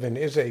 9/11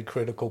 is a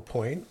critical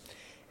point,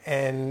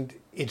 and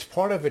it's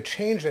part of a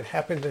change that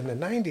happened in the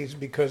 90s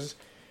because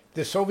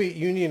the Soviet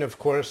Union, of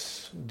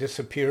course,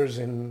 disappears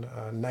in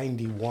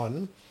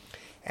 91,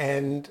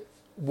 and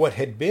what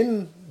had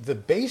been the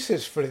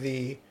basis for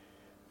the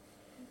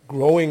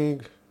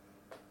growing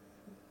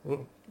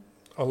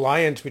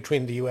alliance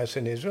between the U.S.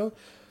 and Israel,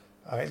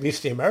 at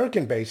least the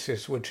American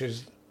basis, which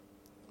is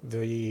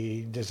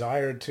the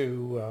desire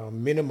to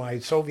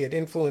minimize Soviet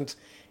influence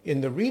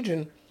in the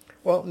region,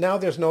 well, now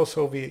there's no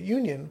Soviet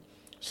Union.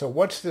 So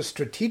what's the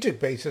strategic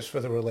basis for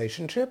the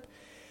relationship?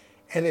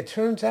 And it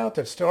turns out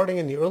that starting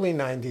in the early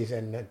 90s,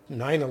 and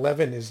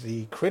 9/11 is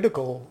the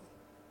critical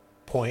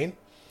point,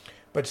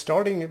 but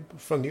starting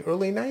from the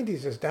early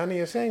 90s, as Danny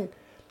is saying,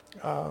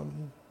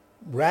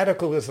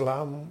 radical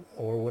Islam,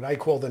 or what I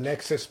call the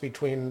nexus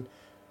between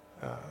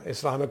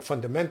Islamic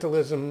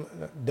fundamentalism,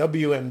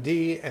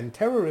 WMD, and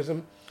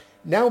terrorism,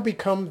 now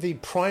become the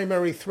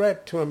primary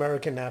threat to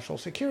American national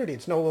security.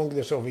 It's no longer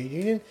the Soviet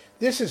Union.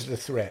 This is the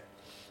threat.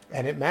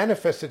 And it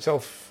manifests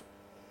itself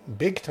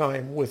big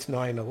time with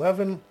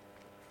 9/11.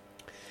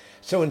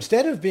 So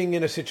instead of being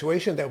in a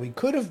situation that we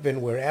could have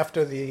been where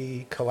after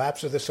the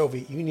collapse of the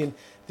Soviet Union,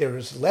 there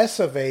is less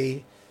of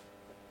a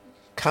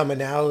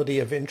commonality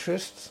of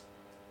interests,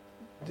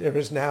 there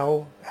is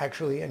now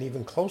actually an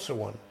even closer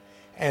one.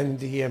 And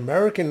the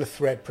American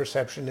threat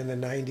perception in the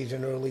 90s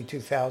and early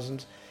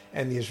 2000s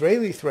and the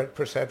Israeli threat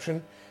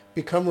perception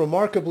become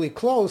remarkably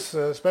close,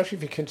 especially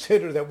if you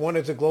consider that one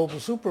is a global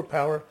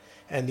superpower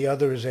and the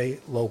other is a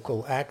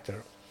local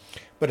actor.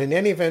 But in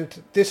any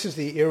event, this is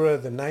the era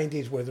of the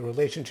 90s where the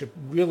relationship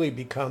really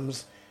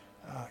becomes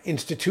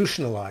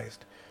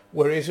institutionalized,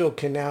 where Israel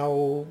can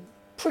now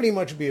pretty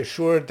much be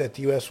assured that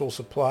the U.S. will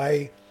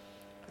supply,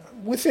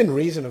 within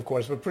reason, of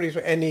course, but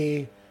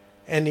pretty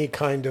any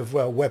kind of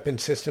weapon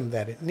system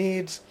that it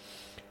needs.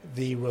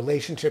 The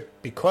relationship,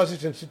 because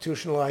it's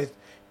institutionalized,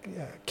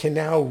 can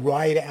now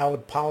ride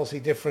out policy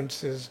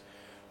differences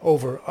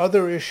over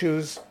other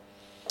issues.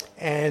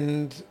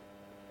 And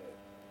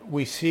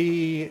we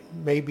see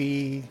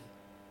maybe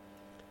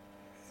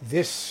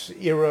this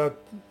era,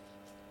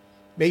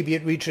 maybe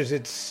it reaches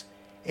its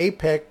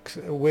apex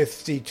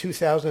with the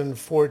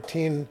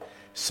 2014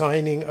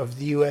 signing of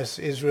the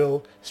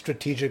U.S.-Israel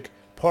Strategic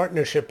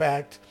Partnership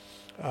Act.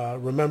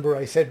 Remember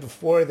I said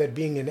before that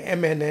being an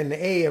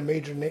MNNA, a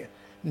major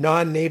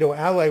non-NATO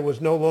ally, was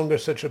no longer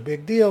such a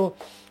big deal.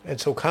 And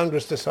so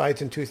Congress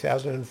decides in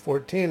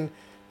 2014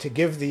 to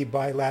give the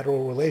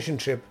bilateral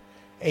relationship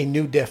a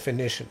new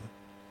definition.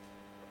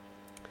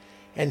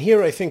 And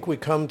here I think we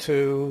come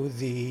to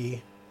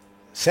the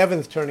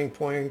seventh turning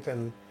point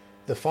and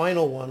the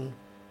final one.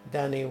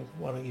 Danny,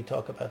 why don't you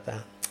talk about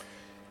that?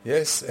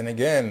 Yes, and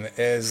again,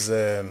 as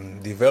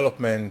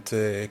development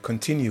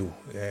continue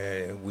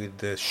with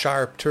the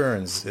sharp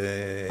turns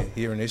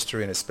here in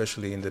history and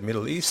especially in the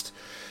Middle East,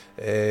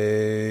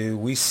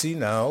 we see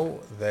now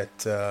that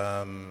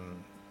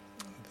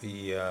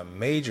the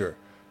major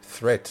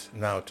threat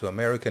now to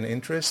American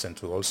interests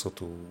and also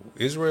to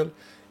Israel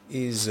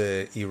is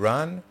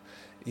Iran.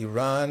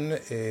 Iran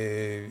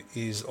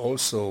is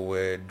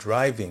also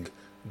driving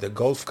the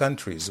Gulf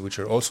countries, which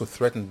are also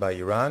threatened by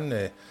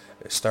Iran,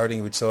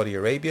 starting with Saudi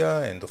Arabia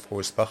and of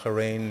course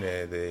Bahrain,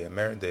 the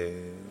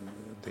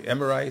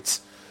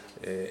Emirates,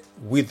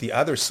 with the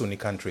other Sunni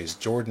countries,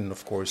 Jordan,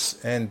 of course,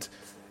 and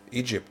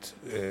Egypt,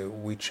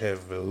 which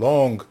have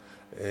long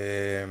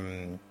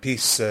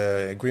peace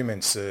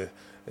agreements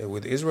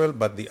with Israel,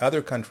 but the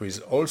other countries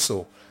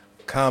also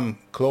come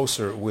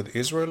closer with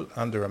Israel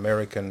under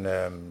American,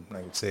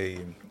 I would say,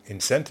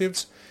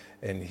 incentives.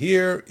 And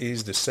here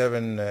is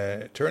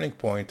the turning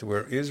point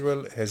where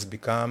Israel has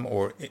become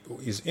or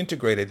is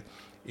integrated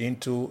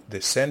into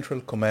the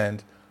central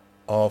command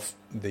of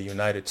the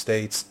United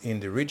States in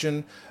the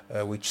region,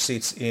 which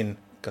sits in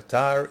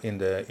Qatar,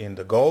 in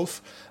the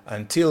Gulf.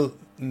 Until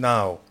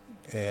now,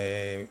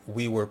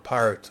 we were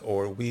part,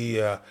 or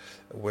we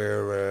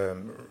were,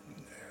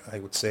 I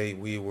would say,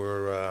 we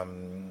were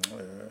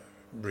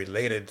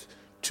related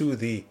to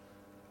the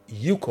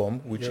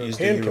EUCOM, which is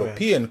the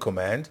European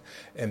Command,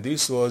 and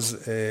this was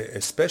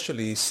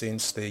especially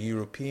since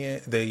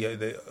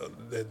the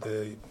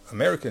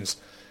Americans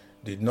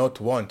did not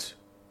want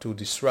to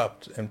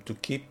disrupt and to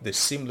keep the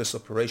seamless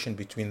operation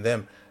between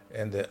them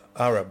and the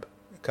Arab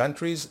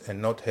countries,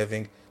 and not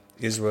having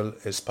Israel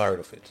as part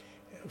of it.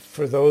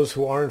 For those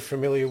who aren't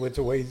familiar with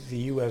the way the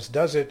U.S.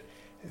 does it,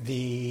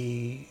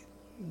 the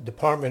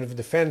Department of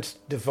Defense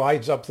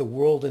divides up the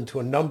world into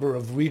a number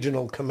of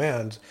regional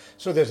commands.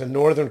 So there's a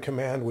Northern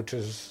Command, which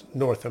is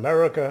North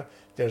America.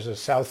 There's a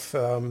South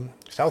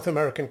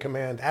American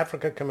Command,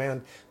 Africa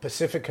Command,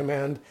 Pacific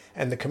Command,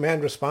 and the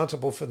command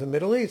responsible for the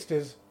Middle East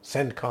is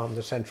CENTCOM,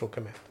 the Central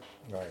Command.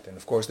 Right, and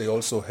of course they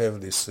also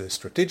have this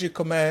Strategic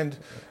Command,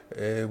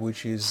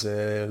 which is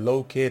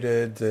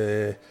located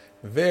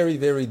very,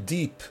 very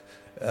deep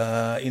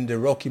in the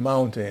Rocky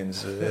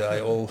Mountains.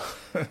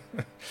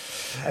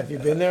 Have you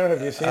been there?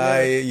 Have you seen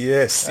it?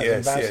 Yes,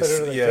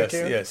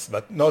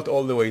 but not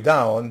all the way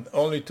down,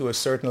 only to a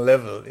certain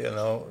level,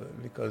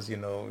 because, you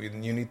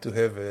need to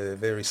have a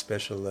very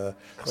special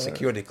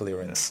security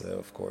clearance,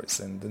 of course.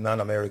 And the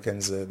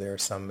non-Americans, there are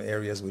some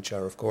areas which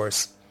are, of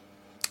course,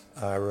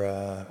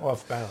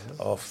 off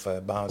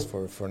bounds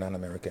for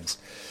non-Americans.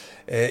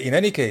 In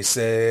any case,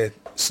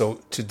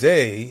 so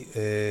today,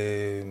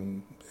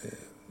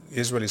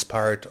 Israel is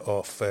part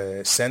of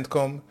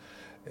CENTCOM,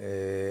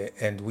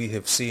 and we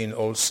have seen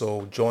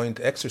also joint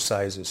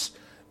exercises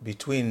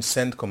between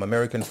CENTCOM,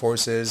 American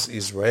forces,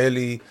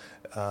 Israeli,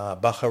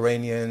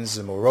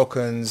 Bahrainians,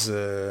 Moroccans,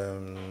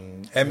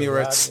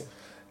 Emirates,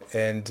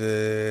 and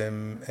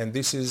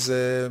this is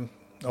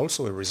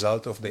also a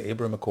result of the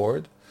Abraham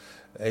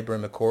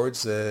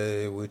Accords,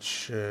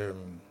 which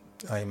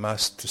I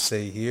must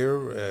say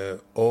here,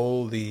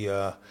 all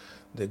the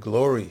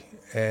glory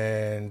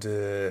and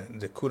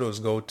the kudos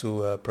go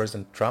to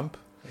President Trump.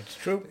 It's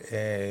true.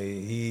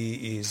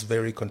 He is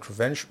very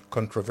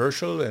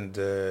controversial and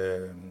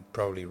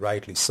probably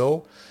rightly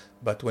so.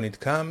 But when it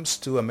comes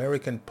to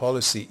American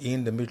policy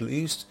in the Middle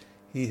East,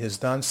 he has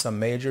done some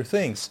major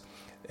things.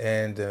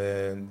 And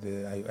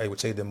I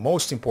would say the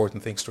most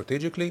important thing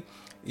strategically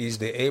is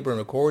the Abraham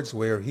Accords,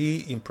 where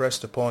he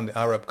impressed upon the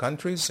Arab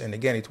countries. And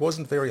again, it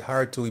wasn't very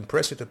hard to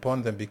impress it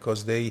upon them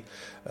because they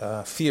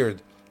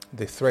feared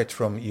the threat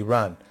from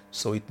Iran.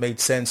 So it made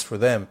sense for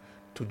them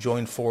to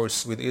join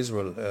force with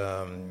Israel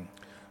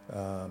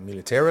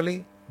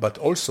militarily, but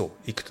also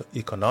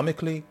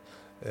economically,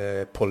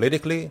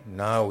 politically.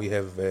 Now we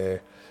have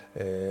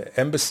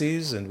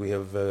embassies, and we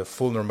have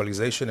full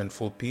normalization and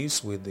full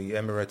peace with the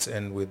Emirates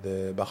and with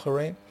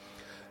Bahrain,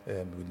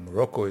 with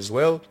Morocco as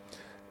well.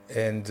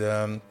 And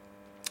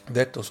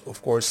that,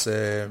 of course,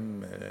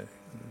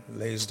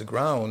 lays the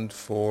ground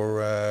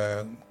for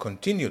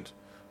continued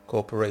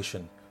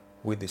cooperation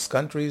with these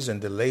countries.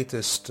 And the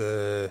latest,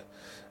 I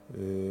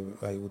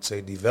would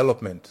say,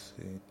 development,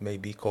 it may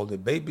be called a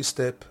baby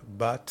step,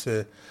 but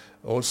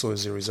also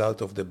as a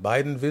result of the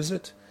Biden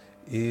visit,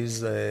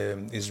 is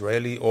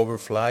Israeli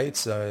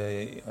overflights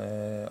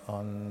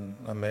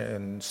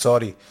on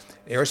Saudi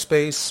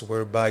airspace,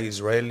 whereby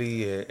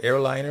Israeli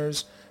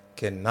airliners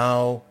can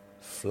now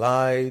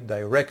fly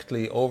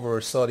directly over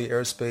Saudi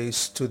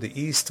airspace to the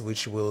east,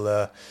 which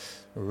will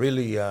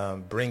really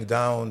bring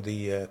down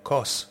the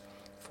costs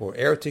for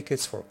air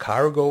tickets, for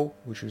cargo,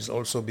 which is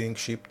also being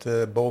shipped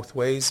both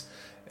ways.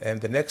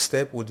 And the next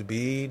step would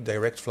be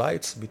direct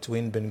flights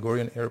between Ben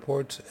Gurion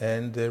Airport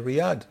and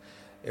Riyadh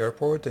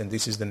Airport, and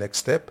this is the next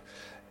step.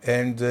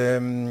 And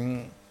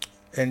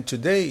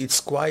today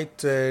it's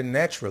quite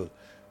natural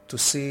to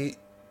see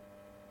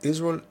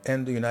Israel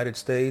and the United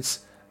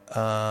States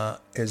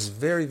as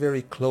very,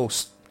 very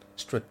close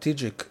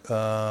strategic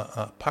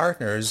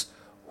partners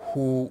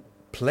who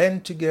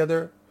plan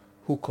together,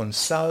 who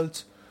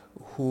consult,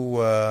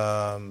 who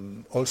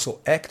also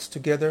act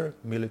together,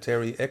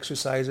 military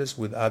exercises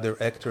with other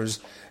actors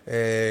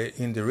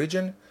in the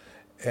region.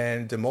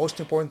 And the most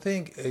important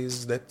thing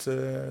is that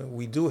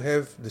we do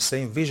have the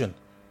same vision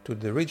to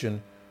the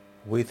region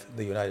with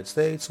the United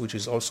States, which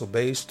is also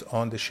based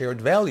on the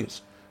shared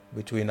values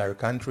between our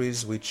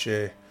countries, which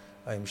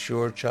I'm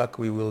sure, Chuck,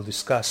 we will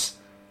discuss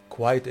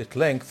quite at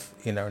length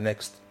in our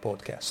next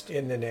podcast.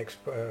 In the next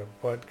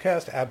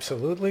podcast,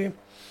 absolutely.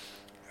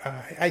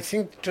 I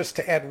think just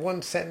to add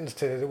one sentence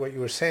to what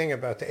you were saying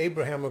about the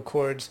Abraham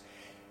Accords,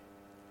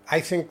 I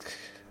think,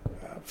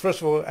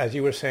 first of all, as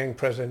you were saying,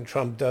 President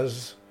Trump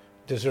does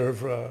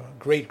deserve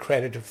great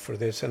credit for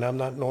this, and I'm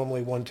not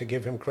normally one to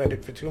give him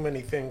credit for too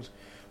many things,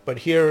 but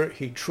here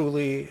he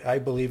truly, I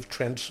believe,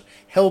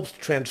 helped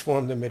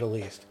transform the Middle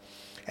East.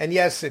 And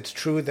yes, it's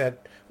true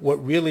that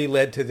what really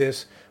led to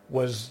this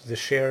was the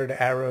shared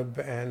Arab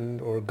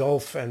or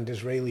Gulf and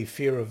Israeli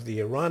fear of the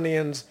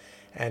Iranians,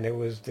 and it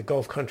was the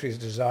Gulf countries'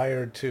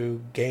 desire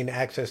to gain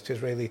access to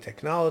Israeli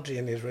technology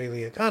and the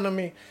Israeli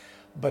economy.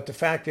 But the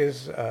fact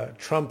is,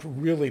 Trump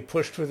really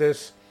pushed for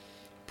this,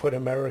 put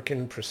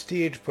American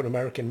prestige, put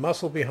American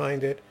muscle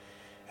behind it,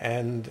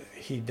 and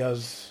he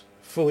does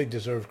fully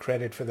deserve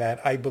credit for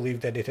that. I believe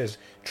that it has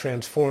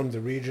transformed the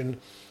region.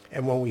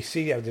 And when we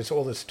see there's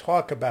all this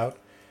talk about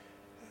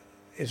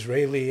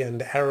Israeli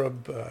and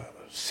Arab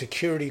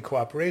security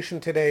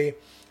cooperation today,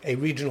 a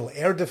regional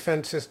air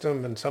defense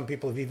system, and some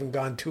people have even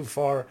gone too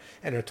far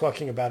and are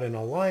talking about an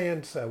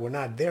alliance. We're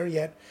not there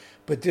yet,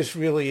 but this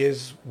really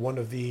is one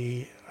of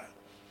the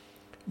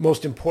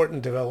most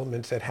important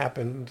developments that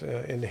happened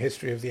in the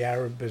history of the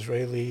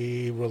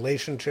Arab-Israeli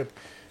relationship,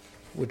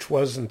 which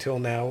was until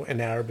now an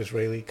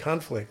Arab-Israeli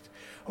conflict.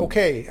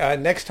 Okay,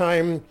 next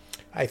time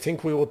I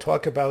think we will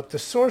talk about the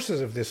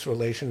sources of this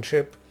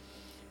relationship,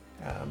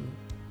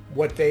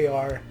 what they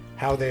are,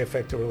 how they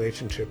affect the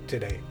relationship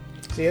today.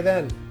 See you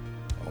then.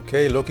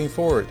 Okay, looking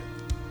forward.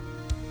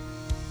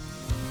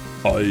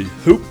 I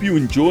hope you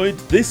enjoyed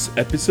this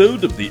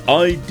episode of the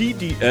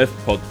IDDF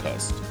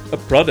podcast, a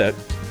product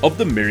of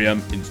the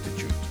Miriam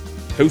Institute,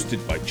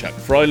 hosted by Chuck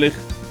FREILICH,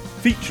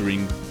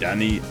 featuring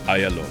Danny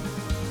AYALON.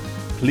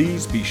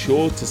 Please be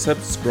sure to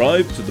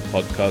subscribe to the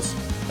podcast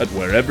at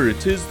wherever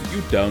it is that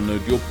you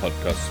download your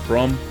podcasts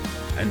from,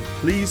 and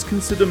please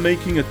consider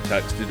making a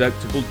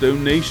tax-deductible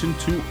donation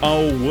to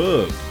our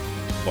work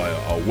via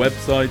our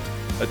website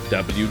at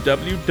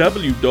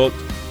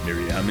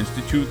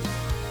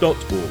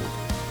www.miriaminstitute.org.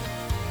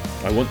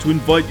 I want to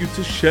invite you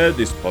to share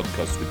this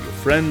podcast with your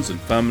friends and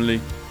family,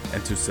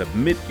 and to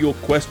submit your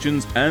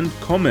questions and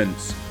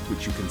comments,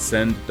 which you can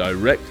send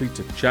directly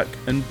to Chuck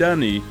and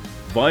Danny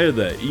via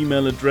their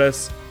email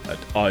address at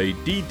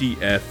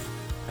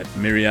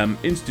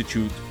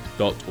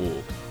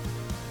iddf@miriaminstitute.org.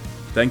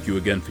 Thank you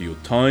again for your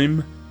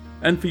time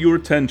and for your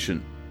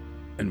attention,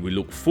 and we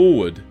look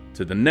forward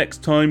to the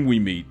next time we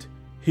meet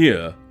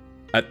here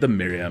at the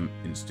Miriam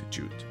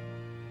Institute.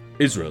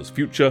 Israel's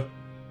future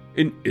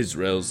in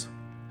Israel's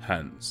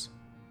hands.